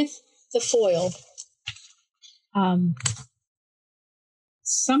 with the foil,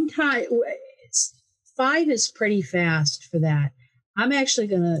 sometimes 5 is pretty fast for that. I'm actually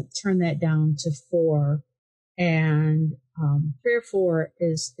going to turn that down to 4, and 3 or 4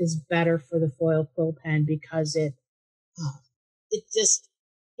 is better for the foil quill pen because it just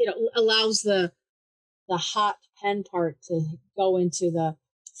allows the hot pen part to go into the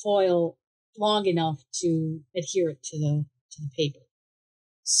foil long enough to adhere it to the paper.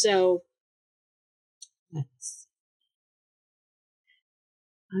 So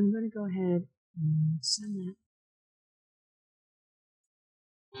I'm going to go ahead and send that.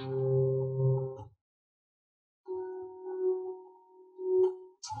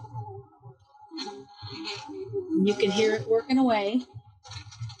 You can hear it working away,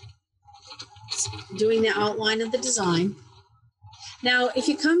 doing the outline of the design. Now, if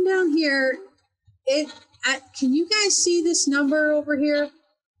you come down here, can you guys see this number over here?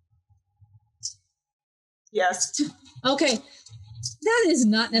 Yes. Okay. That is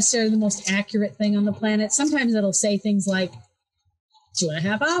not necessarily the most accurate thing on the planet. Sometimes it'll say things like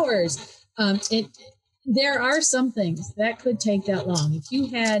 2.5 hours. There are some things that could take that long. If you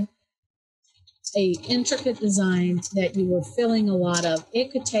had a intricate design that you were filling a lot of,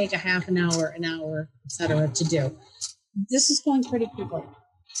 it could take a half an hour, etc. to do. This is going pretty quickly.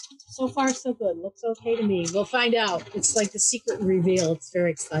 So far, so good. Looks okay to me. We'll find out. It's like the secret reveal. It's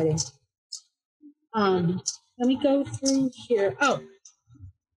very exciting. Let me go through here. Oh,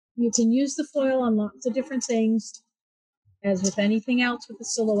 you can use the foil on lots of different things. As with anything else with the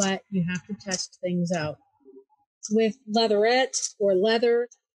Silhouette, you have to test things out. With leatherette or leather,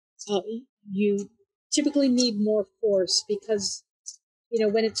 you typically need more force because,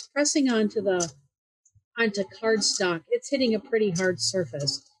 when it's pressing onto cardstock, it's hitting a pretty hard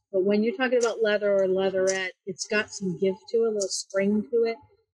surface. But when you're talking about leather or leatherette, it's got some give to it, a little spring to it.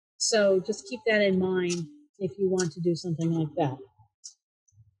 So just keep that in mind if you want to do something like that.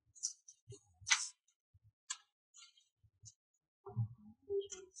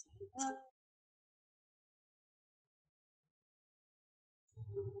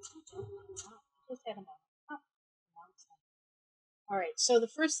 All right, so the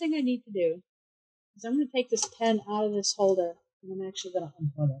first thing I need to do is I'm going to take this pen out of this holder, and I'm actually going to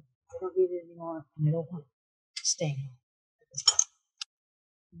unput it. I don't need it anymore, and I don't want it staying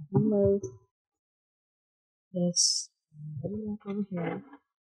on. Unload this. Put it back over here.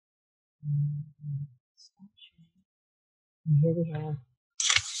 Stop sharing. And here we have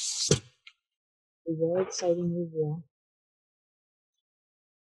a very exciting reveal.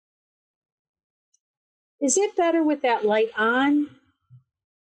 Is it better with that light on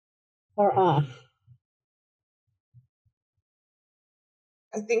or off?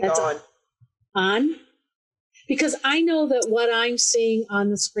 I think That's on. On? Because I know that what I'm seeing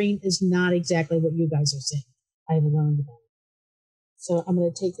on the screen is not exactly what you guys are seeing. I've learned about it. So I'm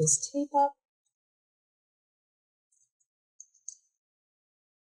going to take this tape up.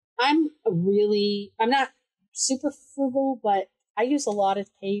 I'm not super frugal, but I use a lot of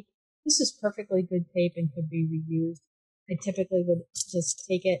tape. This is perfectly good tape and could be reused. I typically would just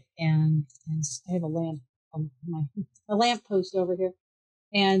take it and I have a lamp a lamp post over here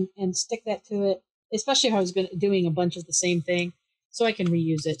and stick that to it, especially if I was doing a bunch of the same thing, so I can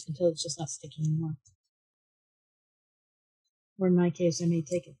reuse it until it's just not sticking anymore. Or in my case, I may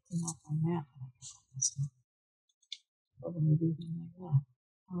take it off on that. Or when we do something like that.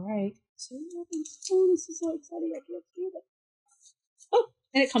 All right. So, oh, this is so exciting. I can't feel it. Oh,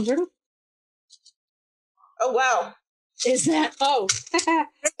 and it comes right up. Oh, wow. Is that? Oh,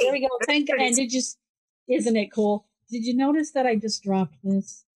 there we go. Thank God. And isn't it cool? Did you notice that I just dropped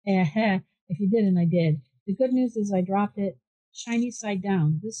this? If you didn't, I did. The good news is I dropped it shiny side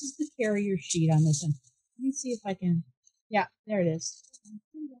down. This is the carrier sheet on this one. Let me see if I can. Yeah, there it is.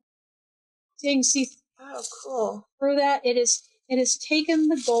 So you can see Oh, cool. through that. It has taken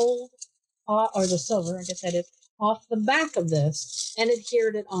the gold or the silver, I guess that is, off the back of this and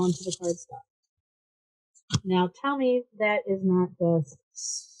adhered it onto the cardstock. Now tell me that is not just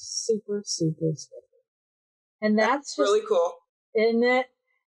super, super sticky. And that's just, really cool. And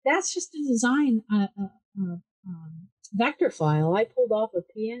that's just a design vector file I pulled off of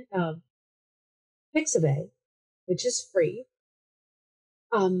Pixabay, which is free.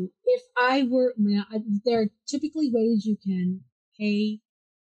 If I were, there are typically ways you can pay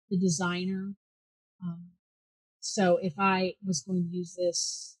the designer. So if I was going to use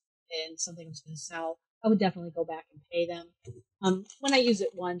this and something I was going to sell, I would definitely go back and pay them. When I use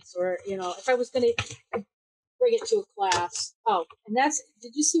it once, or if I was going to bring it to a class. Oh, and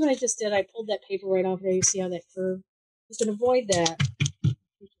did you see what I just did? I pulled that paper right off there. You see how that curved? Just to avoid that, I'm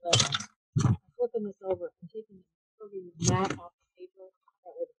flipping this over and taking the mat off the paper.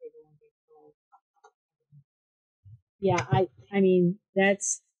 That way the paper won't get curled. Yeah, I mean,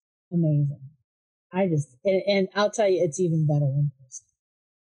 that's amazing. And I'll tell you, it's even better in person.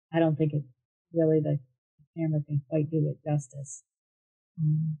 I don't think the camera can quite do it justice.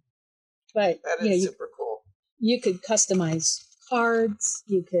 But that is super cool. You could customize cards.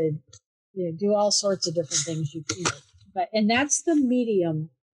 You could do all sorts of different things. And that's the medium,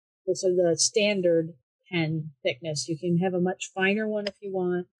 so the standard pen thickness. You can have a much finer one if you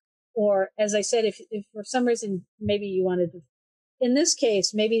want, or as I said, if for some reason maybe you wanted to. In this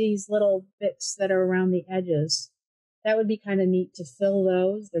case, maybe these little bits that are around the edges, that would be kind of neat to fill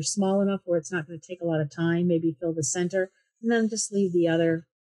those. They're small enough where it's not going to take a lot of time. Maybe fill the center and then just leave the other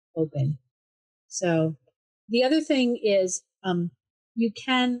open. So the other thing is, you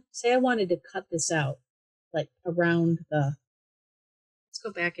can say I wanted to cut this out, like around let's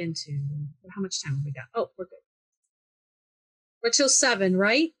go back into, how much time have we got? Oh, we're good. We're till 7,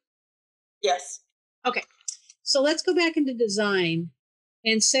 right? Yes. Okay. So let's go back into design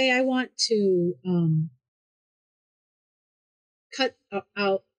and say I want to cut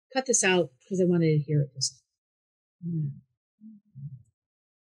this out because I wanted to adhere it this time.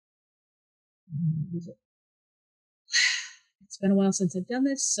 It's been a while since I've done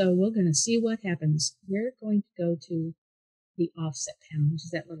this, so we're going to see what happens. We're going to go to the offset panel, which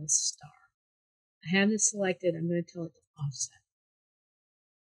is that little star. I have this selected. I'm going to tell it to offset.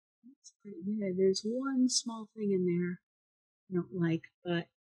 That's pretty good. There's one small thing in there I don't like, but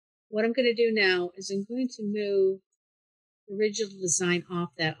what I'm going to do now is I'm going to move the original design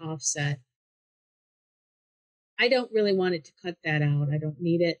off that offset. I don't really want it to cut that out. I don't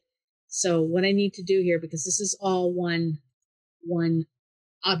need it. So what I need to do here, because this is all one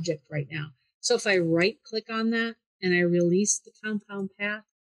object right now. So if I right click on that and I release the compound path,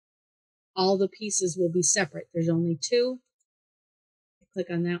 all the pieces will be separate. There's only 2. I click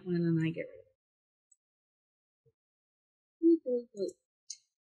on that one and I get rid of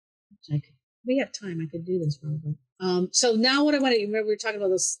it. We have time. I could do this probably. So now what I want to, remember we were talking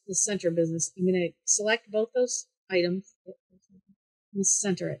about the center business. I'm going to select both those items. I'm going to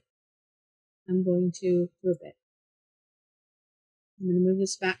center it. I'm going to group it. I'm going to move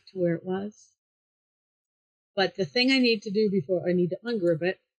this back to where it was. But the thing I need to do before I need to ungroup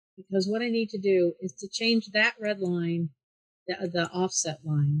it, because what I need to do is to change that red line, the offset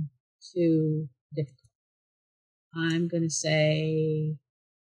line, to difficult. I'm going to say,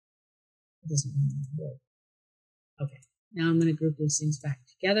 it doesn't really work. Okay, now I'm going to group these things back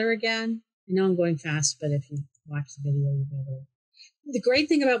together again. I know I'm going fast, but if you watch the video, you'll be able to. The great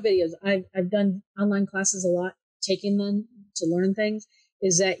thing about videos, I've done online classes a lot, taking them to learn things,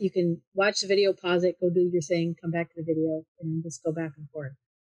 is that you can watch the video, pause it, go do your thing, come back to the video, and just go back and forth.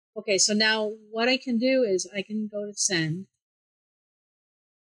 Okay, so now what I can do is I can go to send.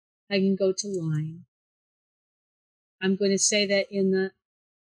 I can go to line. I'm going to say that in the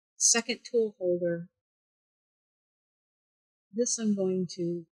second tool holder, this I'm going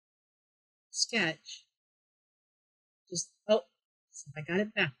to sketch. I got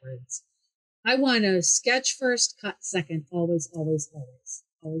it backwards. I want to sketch first, cut second, always, always, always.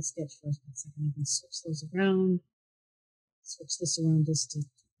 Always sketch first, cut second. I can switch those around. Switch this around just to keep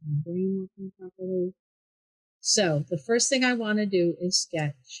my brain working properly. So the first thing I want to do is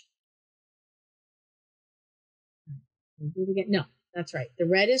sketch. We'll do it again. No, that's right. The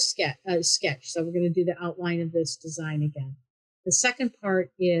red is sketch. So we're going to do the outline of this design again. The second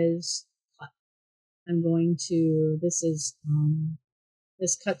part is cut. I'm going to,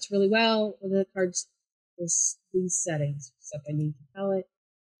 this cuts really well with the cards, these settings, except I need to tell it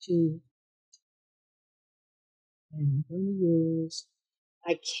to, and I'm going to use,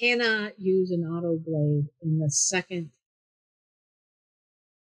 I cannot use an auto blade in the second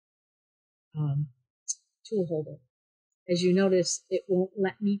tool holder. As you notice, it won't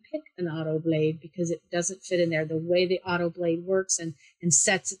let me pick an auto blade because it doesn't fit in there. The way the auto blade works and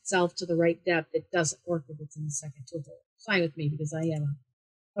sets itself to the right depth, it doesn't work if it's in the second tool holder. Fine with me because I have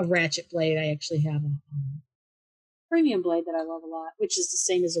a ratchet blade. I actually have a premium blade that I love a lot, which is the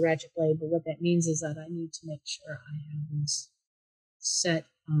same as a ratchet blade, but what that means is that I need to make sure I have this set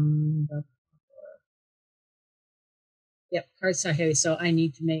on the cardstock heavy, so I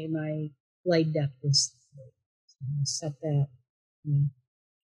need to make my blade depth is 3. So I'm going to set that.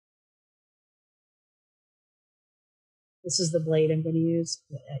 This is the blade I'm going to use.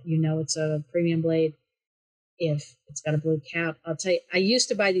 You know it's a premium blade. If it's got a blue cap, I'll tell you, I used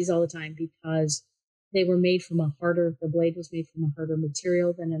to buy these all the time because they were made from the blade was made from a harder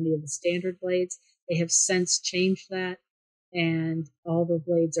material than any of the standard blades. They have since changed that, and all the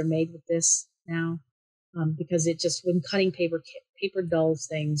blades are made with this now, because it just, when cutting paper dulls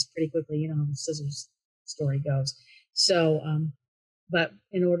things pretty quickly. You know how the scissors story goes. So, but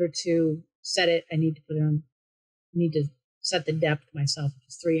in order to set it, I need to set the depth myself, which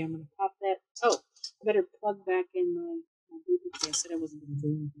is 3. I'm going to pop that. Oh, I better plug back in my duplicate. I said I wasn't going to do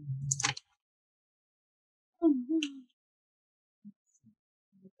anything. Oh, no.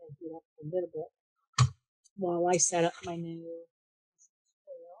 Let's do that for a little bit while I set up my new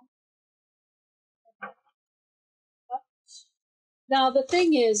tutorial. Now, the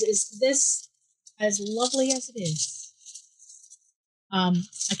thing is this, as lovely as it is, I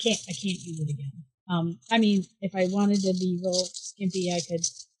can't use it again. I mean, if I wanted to be real skimpy, I could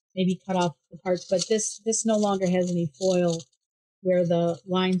maybe cut off the parts, but this no longer has any foil where the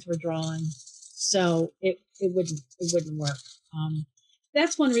lines were drawn, so it wouldn't work.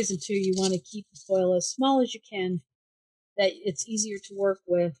 That's one reason too. You want to keep the foil as small as you can, that it's easier to work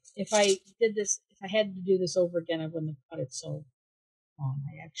with. If I had to do this over again, I wouldn't have cut it so long.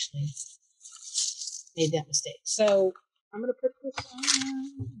 I actually made that mistake. So I'm going to put this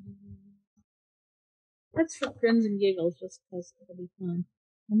on. That's for grins and giggles, just because it'll be fun.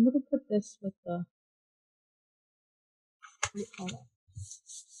 I'm going to put this with the, what do you call that?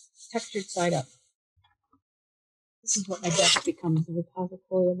 Textured side up. This is what my desk becomes, a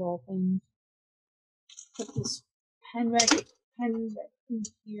repository of all things. Put this pen right in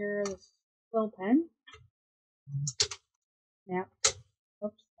here, this quill pen. Snap.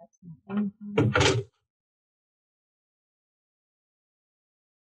 Oops, that's not one.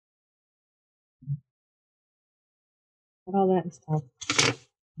 Got all that stuff.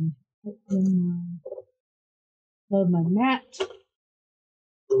 Load my mat.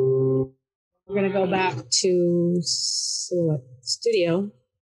 We're going to go back to Silhouette Studio.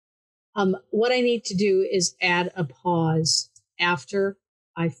 What I need to do is add a pause after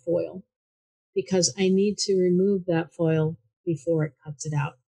I foil, because I need to remove that foil before it cuts it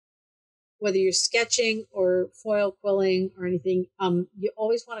out. Whether you're sketching or foil quilling or anything, you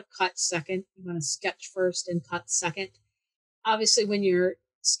always want to cut second. You want to sketch first and cut second. Obviously, when you're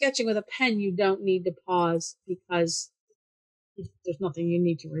sketching with a pen, you don't need to pause because there's nothing you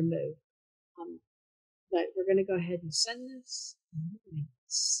need to remove. But we're going to go ahead and send this.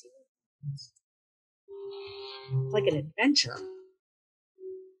 See what happens. It's like an adventure.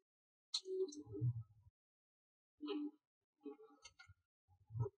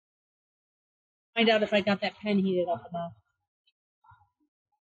 Find out if I got that pen heated up enough.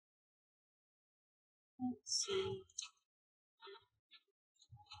 Let's see.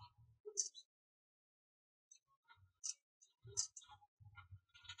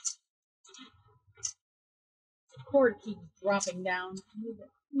 The cord keeps dropping down.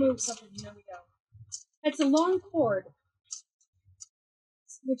 Move something. There we go. It's a long cord,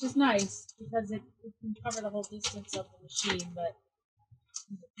 which is nice because it can cover the whole distance of the machine, but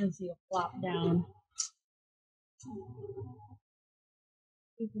it will flop down.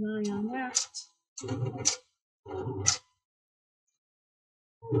 Keep an eye on that.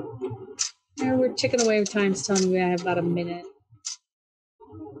 Now we're ticking away with time's telling me I have about a minute.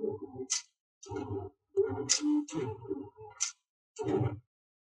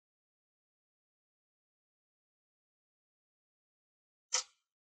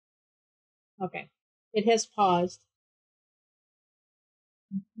 Okay, it has paused.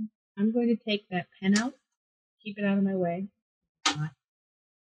 I'm going to take that pen out, keep it out of my way. And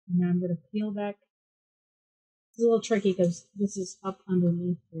now I'm going to peel back. It's a little tricky because this is up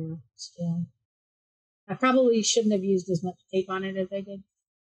underneath there still. I probably shouldn't have used as much tape on it as I did.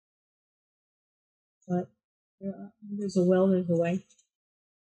 But there's a will, there's a way.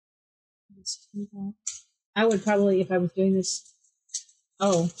 I would probably, if I was doing this,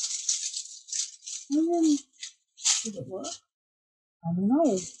 did it work? I don't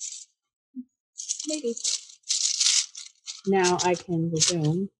know. Maybe. Now I can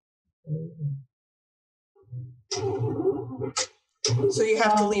resume. So you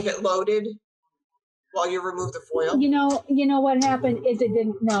have to leave it loaded while you remove the foil? You know what happened is it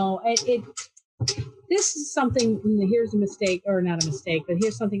didn't, no, this is something, here's a mistake, or not a mistake, but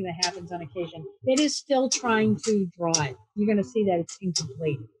here's something that happens on occasion. It is still trying to draw it. You're going to see that it's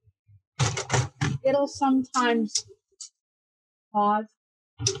incomplete. It'll sometimes pause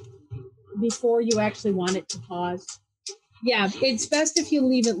before you actually want it to pause. Yeah, it's best if you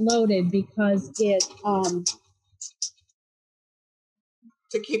leave it loaded because it,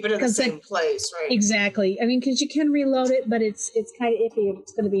 to keep it in the same place, right? Exactly. I mean, because you can reload it, but it's kind of iffy if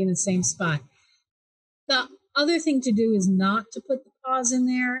it's going to be in the same spot. The other thing to do is not to put the pause in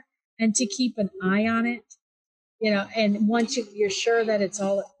there and to keep an eye on it. And once you're sure that it's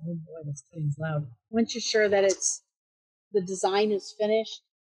all, oh boy, this thing's loud. Once you're sure that the design is finished,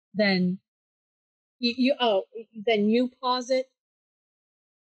 then then you pause it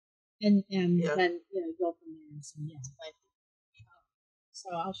and then go from there. So yeah, so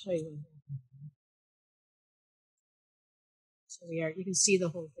I'll show you what happened. So you can see the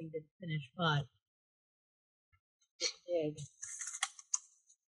whole thing didn't finish, but it did.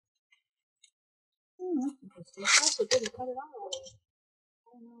 Oh, that's interesting. I also didn't cut it out all the way. I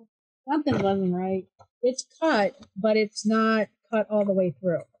don't know. Something wasn't right. It's cut, but it's not cut all the way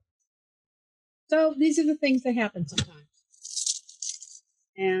through. So these are the things that happen sometimes.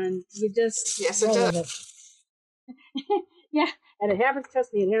 And you just roll with it. Yeah, and it happens,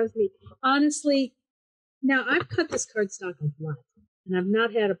 trust me, it happens to me. Honestly, now I've cut this cardstock a lot, and I've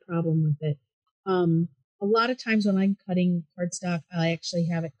not had a problem with it. A lot of times when I'm cutting cardstock, I actually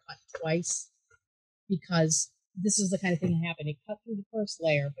have it cut twice because this is the kind of thing that happened. It cut through the first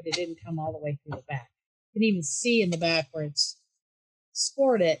layer, but it didn't come all the way through the back. You can even see in the back where it's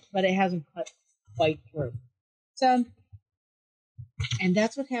scored it, but it hasn't cut quite through. So, and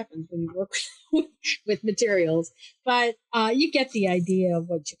that's what happens when you work with materials. But you get the idea of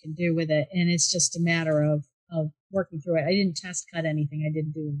what you can do with it, and it's just a matter of working through it. I didn't test cut anything. I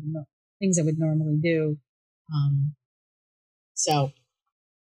didn't do things I would normally do. So,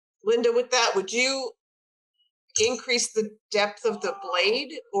 Linda, with that, would you increase the depth of the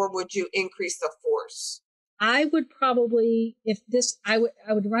blade, or would you increase the force? I would probably, I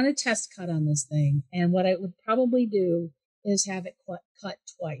would run a test cut on this thing, and what I would probably do is have it cut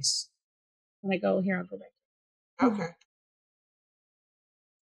twice. When I go here, I'll go back. Okay.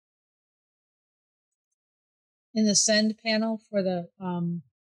 In the send panel for the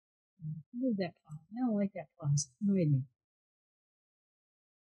move that pause. I don't like that pause. It annoyed me.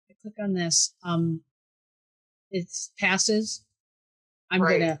 I click on this. It passes. I'm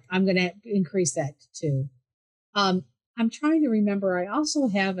gonna increase that to 2. I'm trying to remember. I also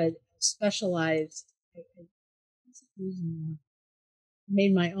have a specialized. I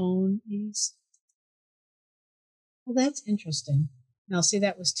made my own these. Well, that's interesting. Now, see,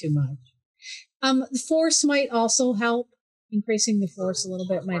 that was too much. The force might also help increasing the force a little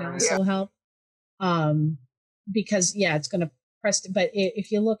bit might also help. Because it's going to press. But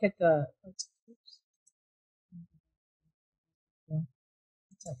if you look at the, what's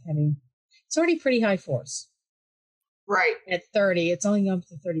that heavy? It's already pretty high force. Right. At 30, it's only up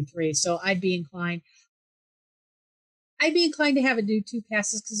to 33. So I'd be inclined to have it do 2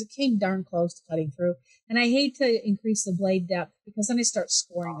 passes because it came darn close to cutting through. And I hate to increase the blade depth because then I start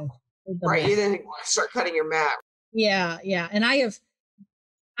scoring the right. mat. You then start cutting your mat. Yeah. And I have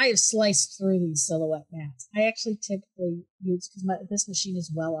sliced through these Silhouette mats. I actually typically use, because this machine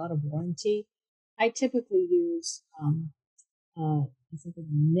is well out of warranty, I typically use I think of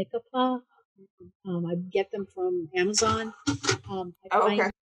Nikapa. I get them from Amazon. Okay.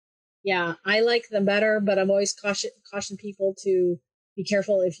 Yeah, I like them better, but I'm always caution people to be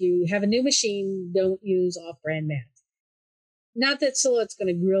careful. If you have a new machine, don't use off-brand mats. Not that Silhouette's going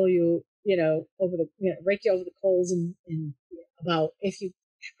to grill you, rake you over the coals and about if you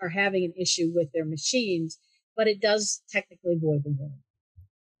are having an issue with their machines, but it does technically void the warranty.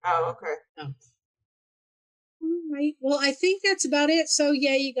 Oh, okay. All right. Well, I think that's about it. So,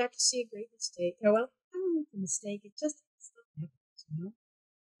 yeah, you got to see a great mistake. Oh, well, I don't know if it's a mistake. It just happens,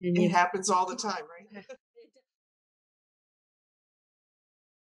 And it happens all the time, right?